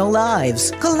professional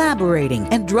lives, collaborating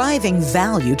and driving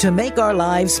value to make our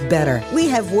lives better. We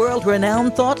have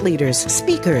world-renowned thought leaders,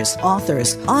 speakers,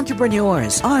 authors,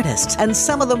 entrepreneurs, artists, and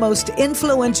some of the most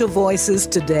influential voices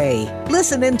today.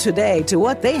 Listen in today to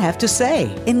what they have to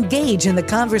say. Engage in the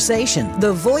conversation.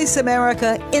 The Voice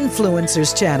America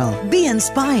Influencers Channel. Be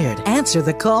inspired. Answer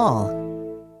the call.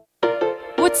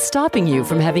 What's stopping you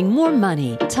from having more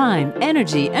money, time,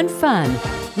 energy, and fun?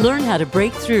 Learn how to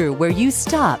break through where you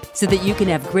stop so that you can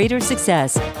have greater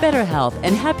success, better health,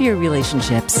 and happier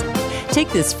relationships.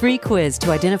 Take this free quiz to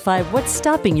identify what's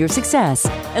stopping your success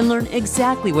and learn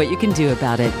exactly what you can do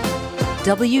about it.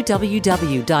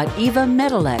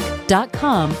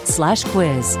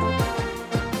 www.evamedilek.com/quiz.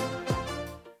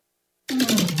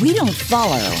 We don't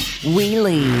follow, we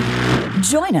lead.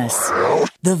 Join us,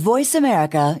 the Voice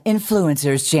America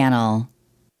Influencers Channel.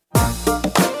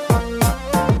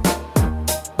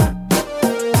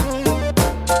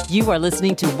 You are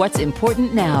listening to What's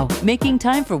Important Now, Making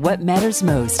Time for What Matters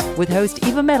Most, with host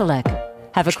Eva Medilek.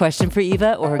 Have a question for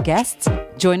Eva or her guests?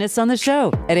 Join us on the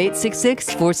show at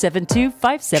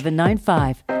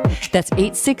 866-472-5795. That's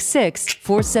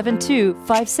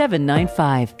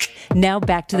 866-472-5795. Now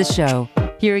back to the show.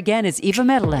 Here again is Eva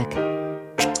Medilek.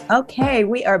 Okay,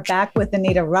 we are back with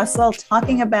Anita Russell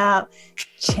talking about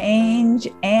change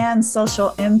and social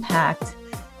impact.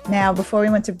 Now, before we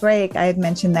went to break, I had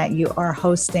mentioned that you are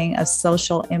hosting a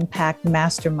social impact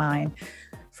mastermind.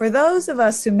 For those of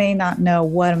us who may not know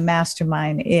what a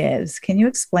mastermind is, can you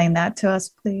explain that to us,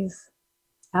 please?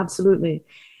 Absolutely.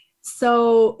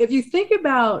 So if you think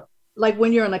about like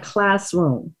when you're in a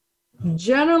classroom,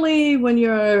 generally when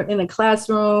you're in a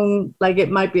classroom, like it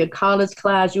might be a college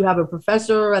class, you have a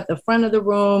professor at the front of the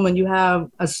room and you have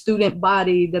a student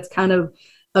body that's kind of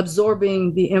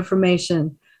absorbing the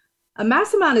information. A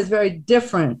mastermind is very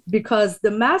different because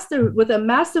with a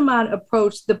mastermind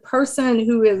approach, the person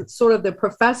who is sort of the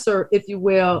professor, if you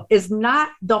will, is not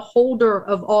the holder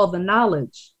of all the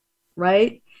knowledge,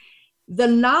 right? The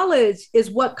knowledge is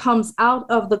what comes out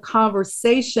of the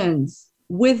conversations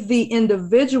with the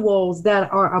individuals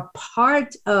that are a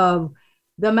part of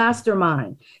the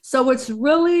mastermind. So it's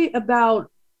really about,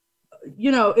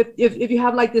 if you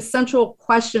have like this central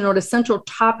question or the central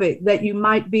topic that you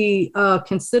might be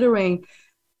considering,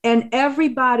 and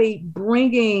everybody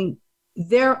bringing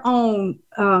their own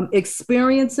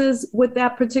experiences with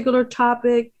that particular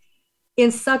topic in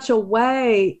such a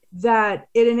way that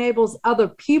it enables other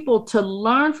people to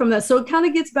learn from that. So it kind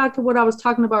of gets back to what I was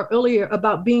talking about earlier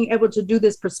about being able to do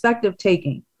this perspective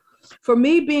taking. For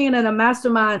me, being in a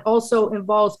mastermind also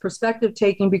involves perspective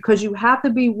taking because you have to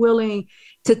be willing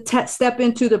to step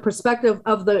into the perspective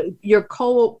of your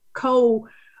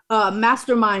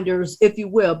masterminders, if you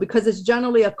will, because it's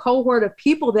generally a cohort of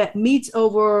people that meets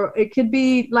over, it could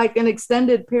be like an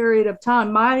extended period of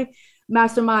time. My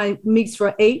mastermind meets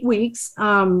for 8 weeks,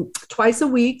 twice a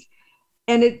week,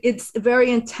 and it's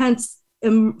very intense,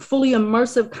 fully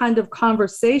immersive kind of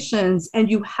conversations.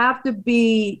 And you have to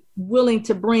be willing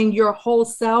to bring your whole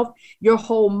self, your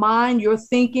whole mind, your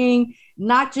thinking,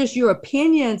 not just your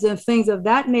opinions and things of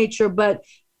that nature, but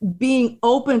being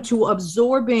open to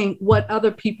absorbing what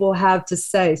other people have to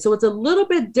say. So it's a little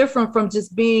bit different from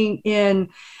just being in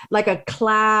like a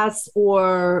class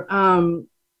or,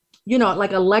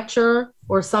 like a lecture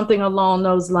or something along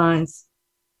those lines.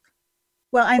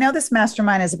 Well, I know this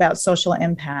mastermind is about social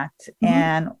impact. Mm-hmm.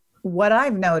 And what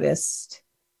I've noticed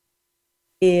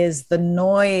is the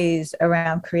noise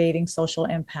around creating social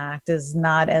impact is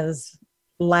not as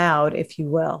loud, if you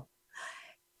will,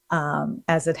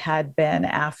 as it had been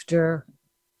after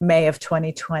May of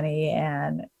 2020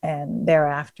 and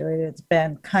thereafter. It's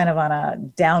been kind of on a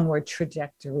downward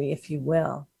trajectory, if you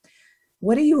will.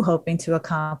 What are you hoping to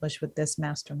accomplish with this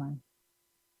mastermind?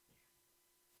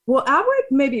 Well, I would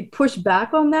maybe push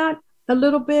back on that a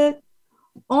little bit,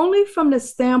 only from the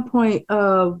standpoint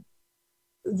of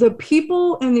the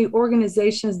people and the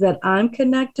organizations that I'm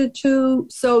connected to.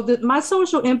 So my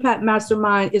social impact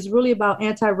mastermind is really about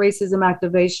anti-racism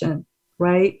activation,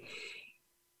 right?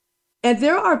 And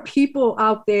there are people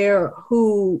out there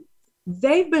who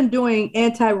they've been doing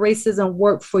anti-racism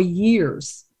work for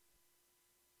years.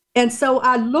 And so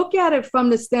I look at it from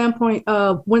the standpoint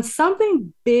of when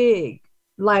something big,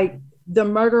 like the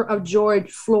murder of George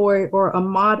Floyd or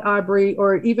Ahmaud Arbery,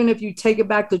 or even if you take it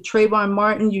back to Trayvon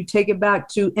Martin, you take it back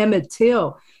to Emmett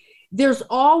Till, there's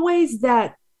always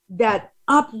that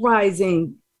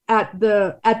uprising at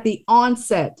the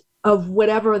onset of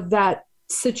whatever that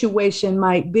situation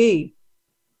might be.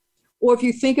 Or if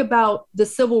you think about the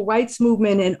civil rights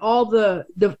movement and all the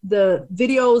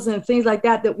videos and things like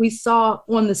that we saw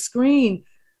on the screen,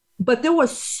 but there were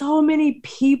so many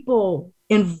people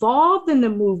involved in the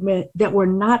movement that were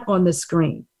not on the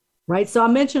screen, right? So I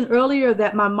mentioned earlier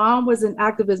that my mom was an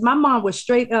activist. My mom was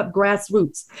straight up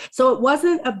grassroots. So it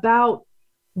wasn't about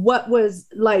what was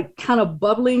like kind of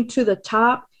bubbling to the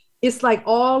top. It's like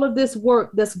all of this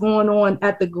work that's going on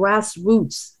at the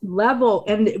grassroots level.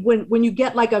 And when you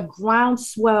get like a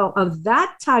groundswell of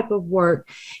that type of work,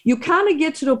 you kind of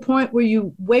get to the point where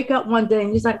you wake up one day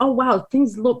and you're like, oh, wow,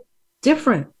 things look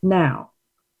different now.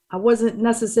 I wasn't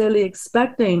necessarily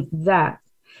expecting that.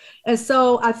 And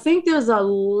so I think there's a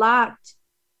lot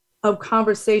of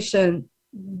conversation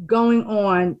going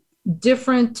on,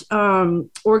 different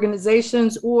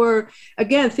organizations, or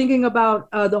again, thinking about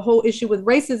the whole issue with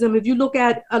racism. If you look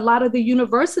at a lot of the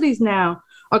universities now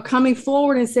are coming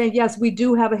forward and saying, yes, we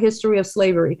do have a history of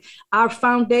slavery. Our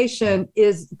foundation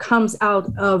comes out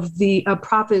of the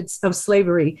profits of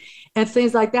slavery and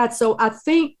things like that. So I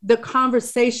think the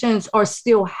conversations are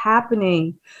still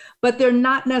happening, but they're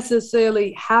not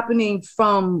necessarily happening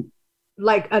from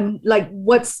like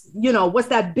what's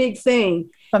that big thing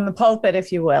from the pulpit,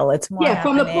 if you will. It's more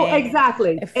from the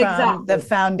exactly from the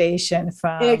foundation,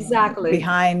 from exactly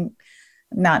behind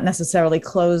not necessarily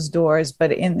closed doors,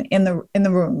 but in the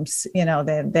rooms,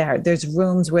 there's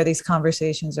rooms where these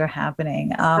conversations are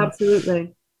happening.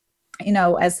 Absolutely.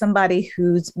 As somebody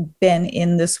who's been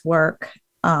in this work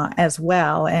as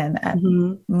well,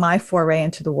 and my foray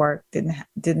into the work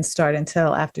didn't start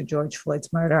until after George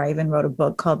Floyd's murder. I even wrote a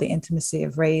book called The Intimacy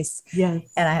of Race. Yes.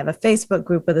 And I have a Facebook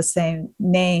group of the same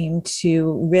name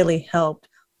to really help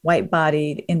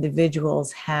white-bodied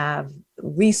individuals have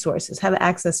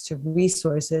access to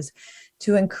resources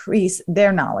to increase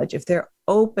their knowledge if they're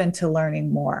open to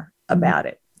learning more about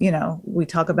it. We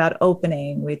talk about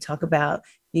opening, we talk about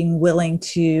being willing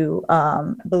to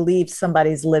believe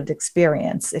somebody's lived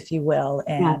experience, if you will,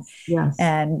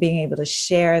 and being able to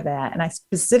share that. And I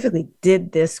specifically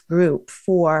did this group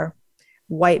for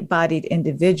white-bodied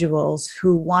individuals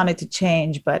who wanted to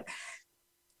change. But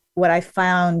what I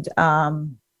found,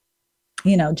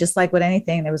 just like with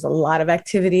anything, there was a lot of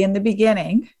activity in the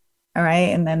beginning, all right?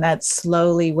 And then that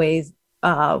slowly wanes,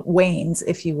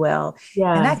 if you will.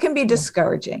 Yeah. And that can be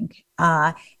discouraging.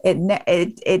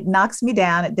 It knocks me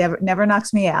down. It never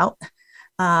knocks me out.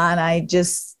 And I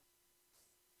just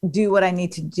do what I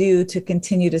need to do to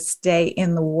continue to stay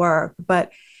in the work.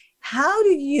 But how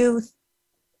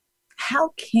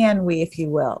can we, if you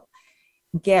will,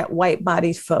 get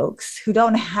white-bodied folks who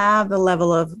don't have the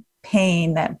level of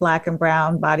pain that Black and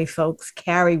brown body folks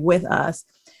carry with us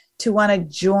to want to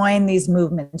join these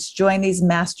movements, join these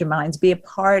masterminds, be a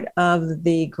part of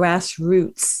the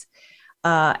grassroots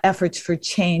efforts for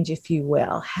change, if you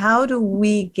will? How do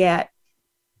we get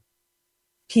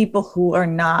people who are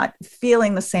not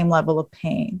feeling the same level of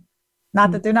pain?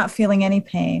 Not that they're not feeling any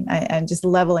pain. I'm just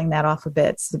leveling that off a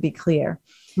bit, to be clear,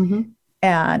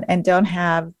 and don't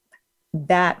have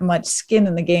that much skin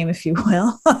in the game, if you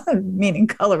will, meaning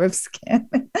color of skin.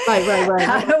 Right.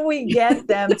 How do we get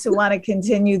them to want to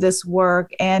continue this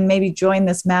work and maybe join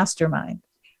this mastermind?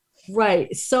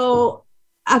 Right. So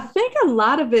I think a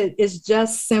lot of it is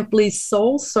just simply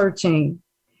soul searching.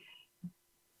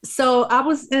 So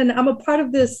I'm a part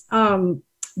of this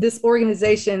this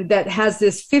organization that has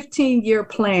this 15-year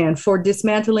plan for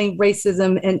dismantling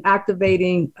racism and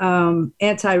activating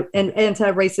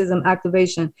anti-racism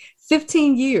activation.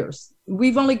 15 years.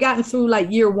 We've only gotten through like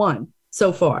year 1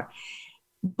 so far.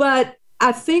 But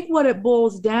I think what it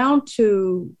boils down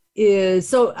to is,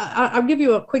 so I'll give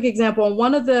you a quick example.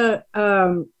 One of the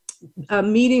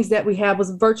meetings that we had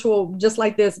was virtual, just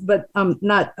like this, but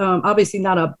not obviously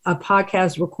not a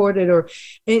podcast recorded, and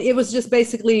it was just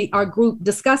basically our group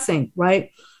discussing,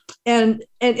 right? And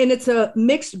it's a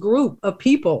mixed group of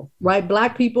people, right?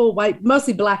 Black people, white,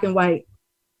 mostly Black and white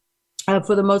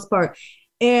for the most part.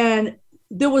 And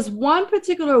there was one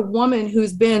particular woman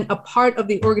who's been a part of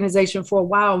the organization for a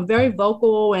while, very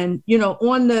vocal and,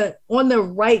 on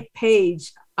the right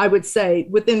page, I would say,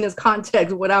 within this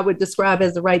context, what I would describe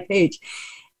as the right page.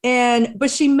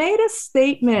 But she made a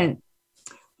statement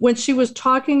when she was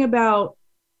talking about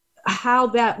how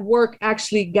that work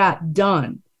actually got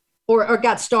done or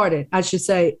got started, I should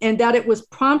say, and that it was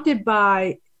prompted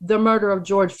by the murder of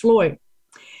George Floyd.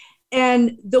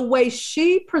 And the way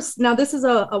now this is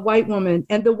a white woman,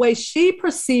 and the way she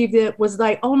perceived it was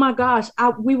like, oh my gosh,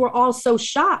 we were all so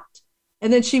shocked.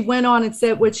 And then she went on and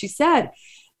said what she said.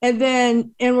 And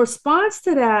then in response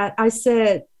to that, I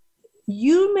said,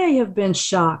 you may have been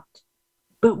shocked,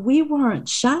 but we weren't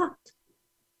shocked.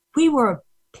 We were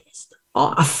pissed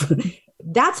off.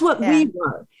 That's what we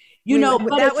were.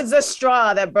 But that was the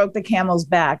straw that broke the camel's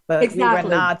back, but exactly. We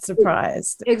were not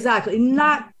surprised. Exactly.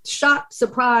 Not shocked,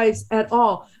 surprised at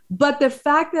all. But the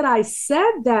fact that I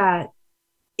said that,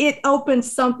 it opened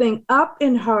something up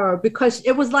in her, because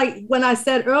it was like when I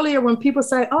said earlier, when people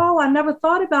say, oh, I never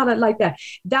thought about it like that.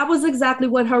 That was exactly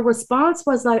what her response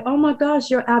was, like, oh my gosh,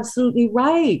 you're absolutely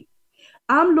right.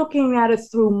 I'm looking at it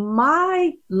through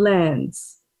my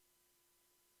lens,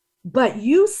 but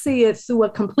you see it through a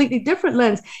completely different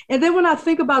lens. And then when I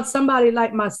think about somebody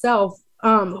like myself,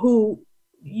 who,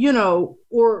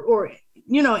 or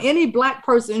any Black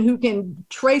person who can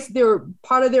trace their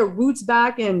part of their roots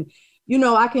back, and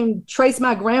I can trace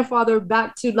my grandfather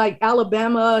back to like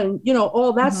Alabama and,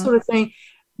 all that sort of thing.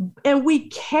 And we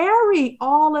carry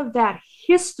all of that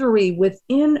history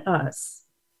within us,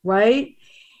 right?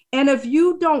 And if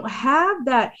you don't have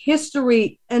that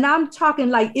history, and I'm talking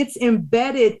like it's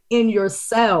embedded in your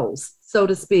cells, so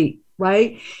to speak,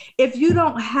 right? If you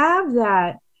don't have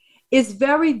that, it's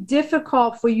very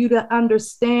difficult for you to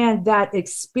understand that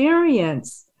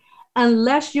experience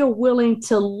unless you're willing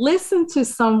to listen to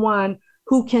someone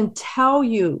who can tell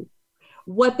you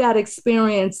what that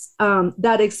experience,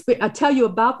 tell you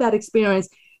about that experience,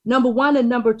 number one. And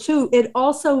number two, it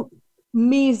also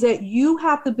means that you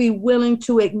have to be willing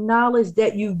to acknowledge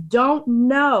that you don't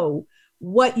know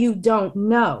what you don't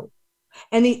know.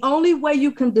 And the only way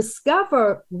you can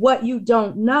discover what you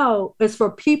don't know is for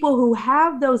people who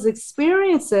have those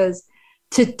experiences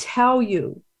to tell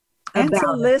you and about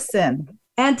to listen.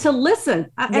 And to listen.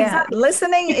 Yeah, Exactly.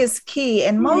 listening is key.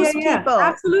 And most people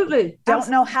absolutely don't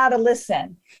know how to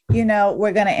listen. You know,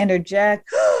 we're going to interject,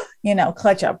 you know,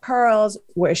 clutch our pearls.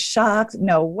 We're shocked.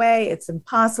 No way. It's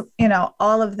impossible. You know,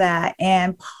 all of that.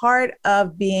 And part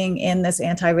of being in this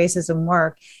anti-racism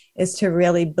work is to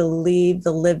really believe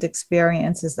the lived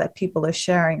experiences that people are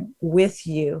sharing with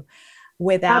you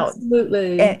without,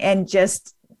 absolutely, and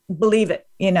just believe it,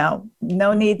 you know,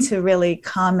 no need to really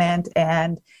comment,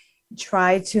 and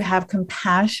try to have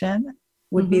compassion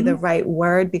would be the right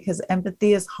word, because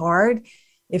empathy is hard.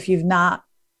 If you've not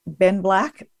been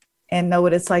Black and know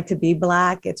what it's like to be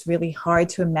Black, it's really hard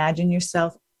to imagine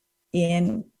yourself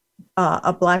in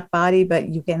a Black body, but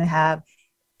you can have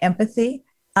empathy.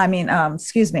 I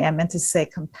meant to say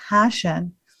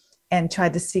compassion, and try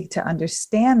to seek to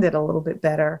understand it a little bit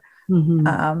better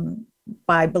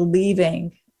by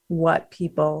believing what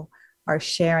people are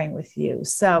sharing with you.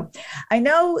 So I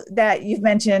know that you've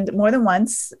mentioned more than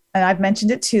once, and I've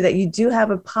mentioned it too, that you do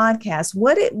have a podcast.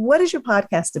 What is your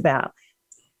podcast about?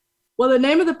 Well, the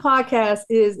name of the podcast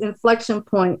is Inflection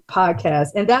Point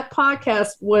Podcast. And that podcast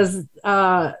was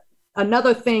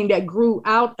another thing that grew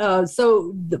out of.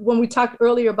 So when we talked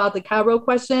earlier about the Cairo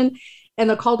question, and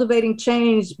the cultivating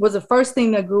change was the first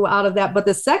thing that grew out of that. But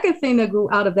the second thing that grew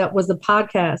out of that was the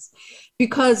podcast,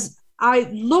 because I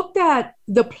looked at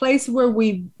the place where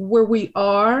we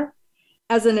are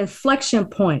as an inflection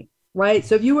point, right?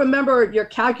 So if you remember your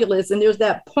calculus, and there's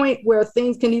that point where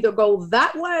things can either go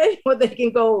that way or they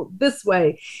can go this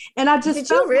way. And I just— Did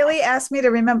you really ask me to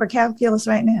remember calculus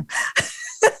right now?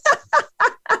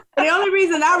 The only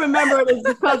reason I remember it is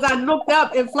because I looked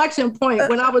up inflection point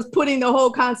when I was putting the whole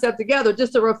concept together,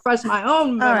 just to refresh my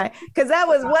own memory. All right. Because that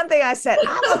was one thing I said,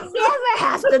 I will never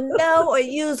have to know or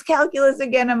use calculus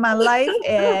again in my life.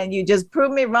 And you just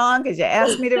proved me wrong because you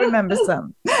asked me to remember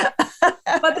some.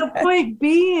 But the point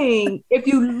being, if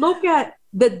you look at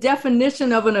the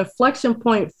definition of an inflection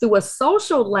point through a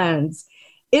social lens,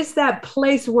 it's that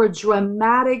place where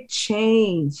dramatic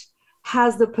change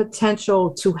has the potential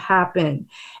to happen.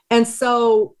 And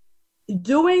so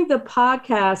doing the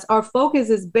podcast, our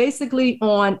focus is basically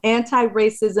on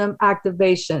anti-racism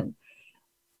activation.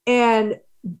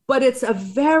 But it's a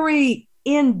very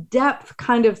in-depth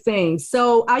kind of thing.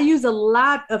 So I use a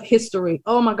lot of history.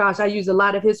 Oh my gosh, I use a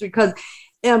lot of history because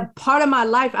part of my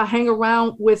life, I hang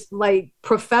around with like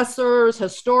professors,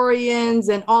 historians,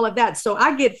 and all of that. So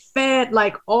I get fed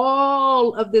like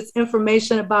all of this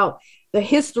information about the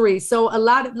history. So a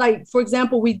lot of, like, for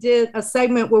example, we did a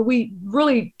segment where we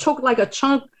really took like a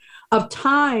chunk of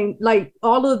time, like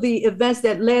all of the events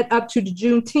that led up to the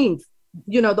Juneteenth,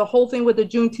 you know, the whole thing with the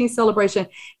Juneteenth celebration,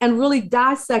 and really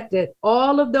dissected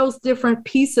all of those different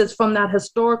pieces from that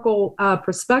historical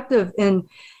perspective and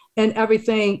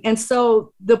everything. And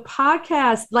so the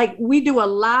podcast, like, we do a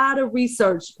lot of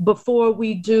research before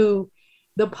we do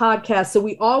the podcast. So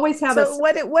we always have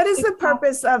what is the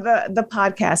purpose of the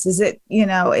podcast? Is it, you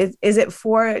know, is it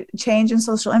for change and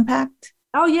social impact?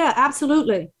 Oh yeah,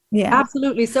 absolutely. Yeah,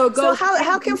 absolutely. So it goes. So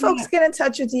how can folks get in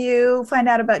touch with you, find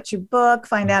out about your book,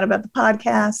 find out about the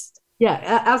podcast?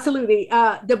 Yeah, absolutely.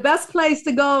 The best place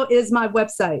to go is my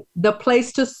website,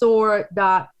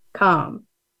 theplacetosoar.com.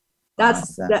 That's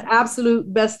awesome. The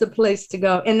absolute best place to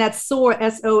go. And that's SOAR,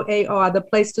 SOAR,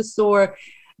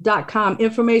 theplacetosoar.com.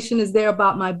 Information is there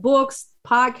about my books,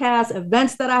 podcasts,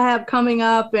 events that I have coming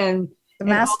up, and the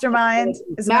mastermind.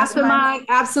 Mastermind,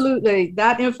 absolutely.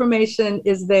 That information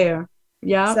is there.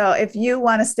 Yeah. So if you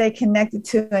want to stay connected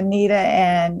to Anita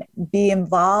and be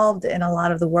involved in a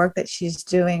lot of the work that she's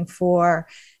doing for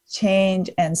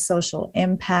change and social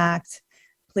impact,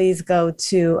 please go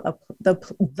to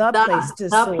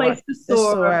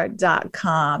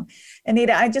theplacetosoar.com.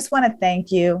 Anita, I just want to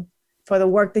thank you for the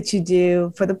work that you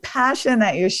do, for the passion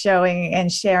that you're showing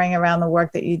and sharing around the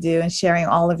work that you do, and sharing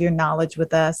all of your knowledge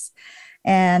with us.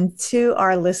 And to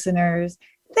our listeners,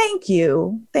 thank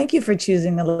you. Thank you for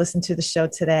choosing to listen to the show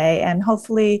today. And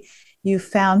hopefully you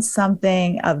found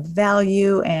something of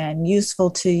value and useful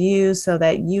to you so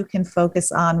that you can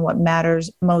focus on what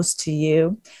matters most to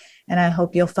you. And I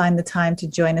hope you'll find the time to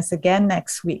join us again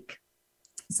next week.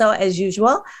 So as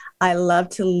usual, I love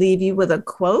to leave you with a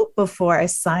quote before I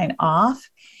sign off.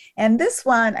 And this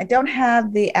one, I don't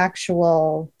have the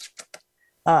actual,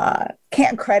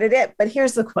 can't credit it, but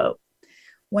here's the quote.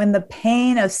 When the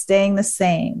pain of staying the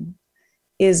same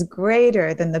is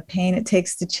greater than the pain it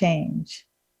takes to change,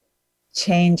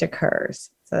 change occurs.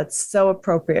 So it's so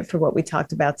appropriate for what we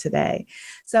talked about today.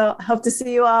 So hope to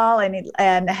see you all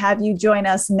and have you join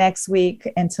us next week.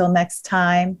 Until next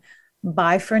time,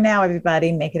 bye for now,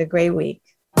 everybody. Make it a great week.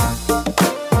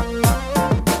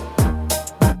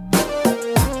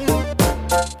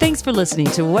 Thanks for listening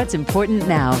to What's Important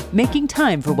Now, Making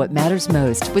Time for What Matters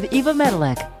Most with Eva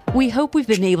Medilek. We hope we've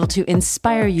been able to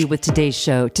inspire you with today's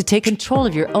show to take control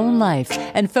of your own life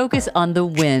and focus on the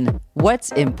win.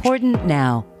 What's important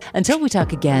now? Until we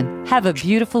talk again, have a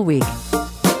beautiful week.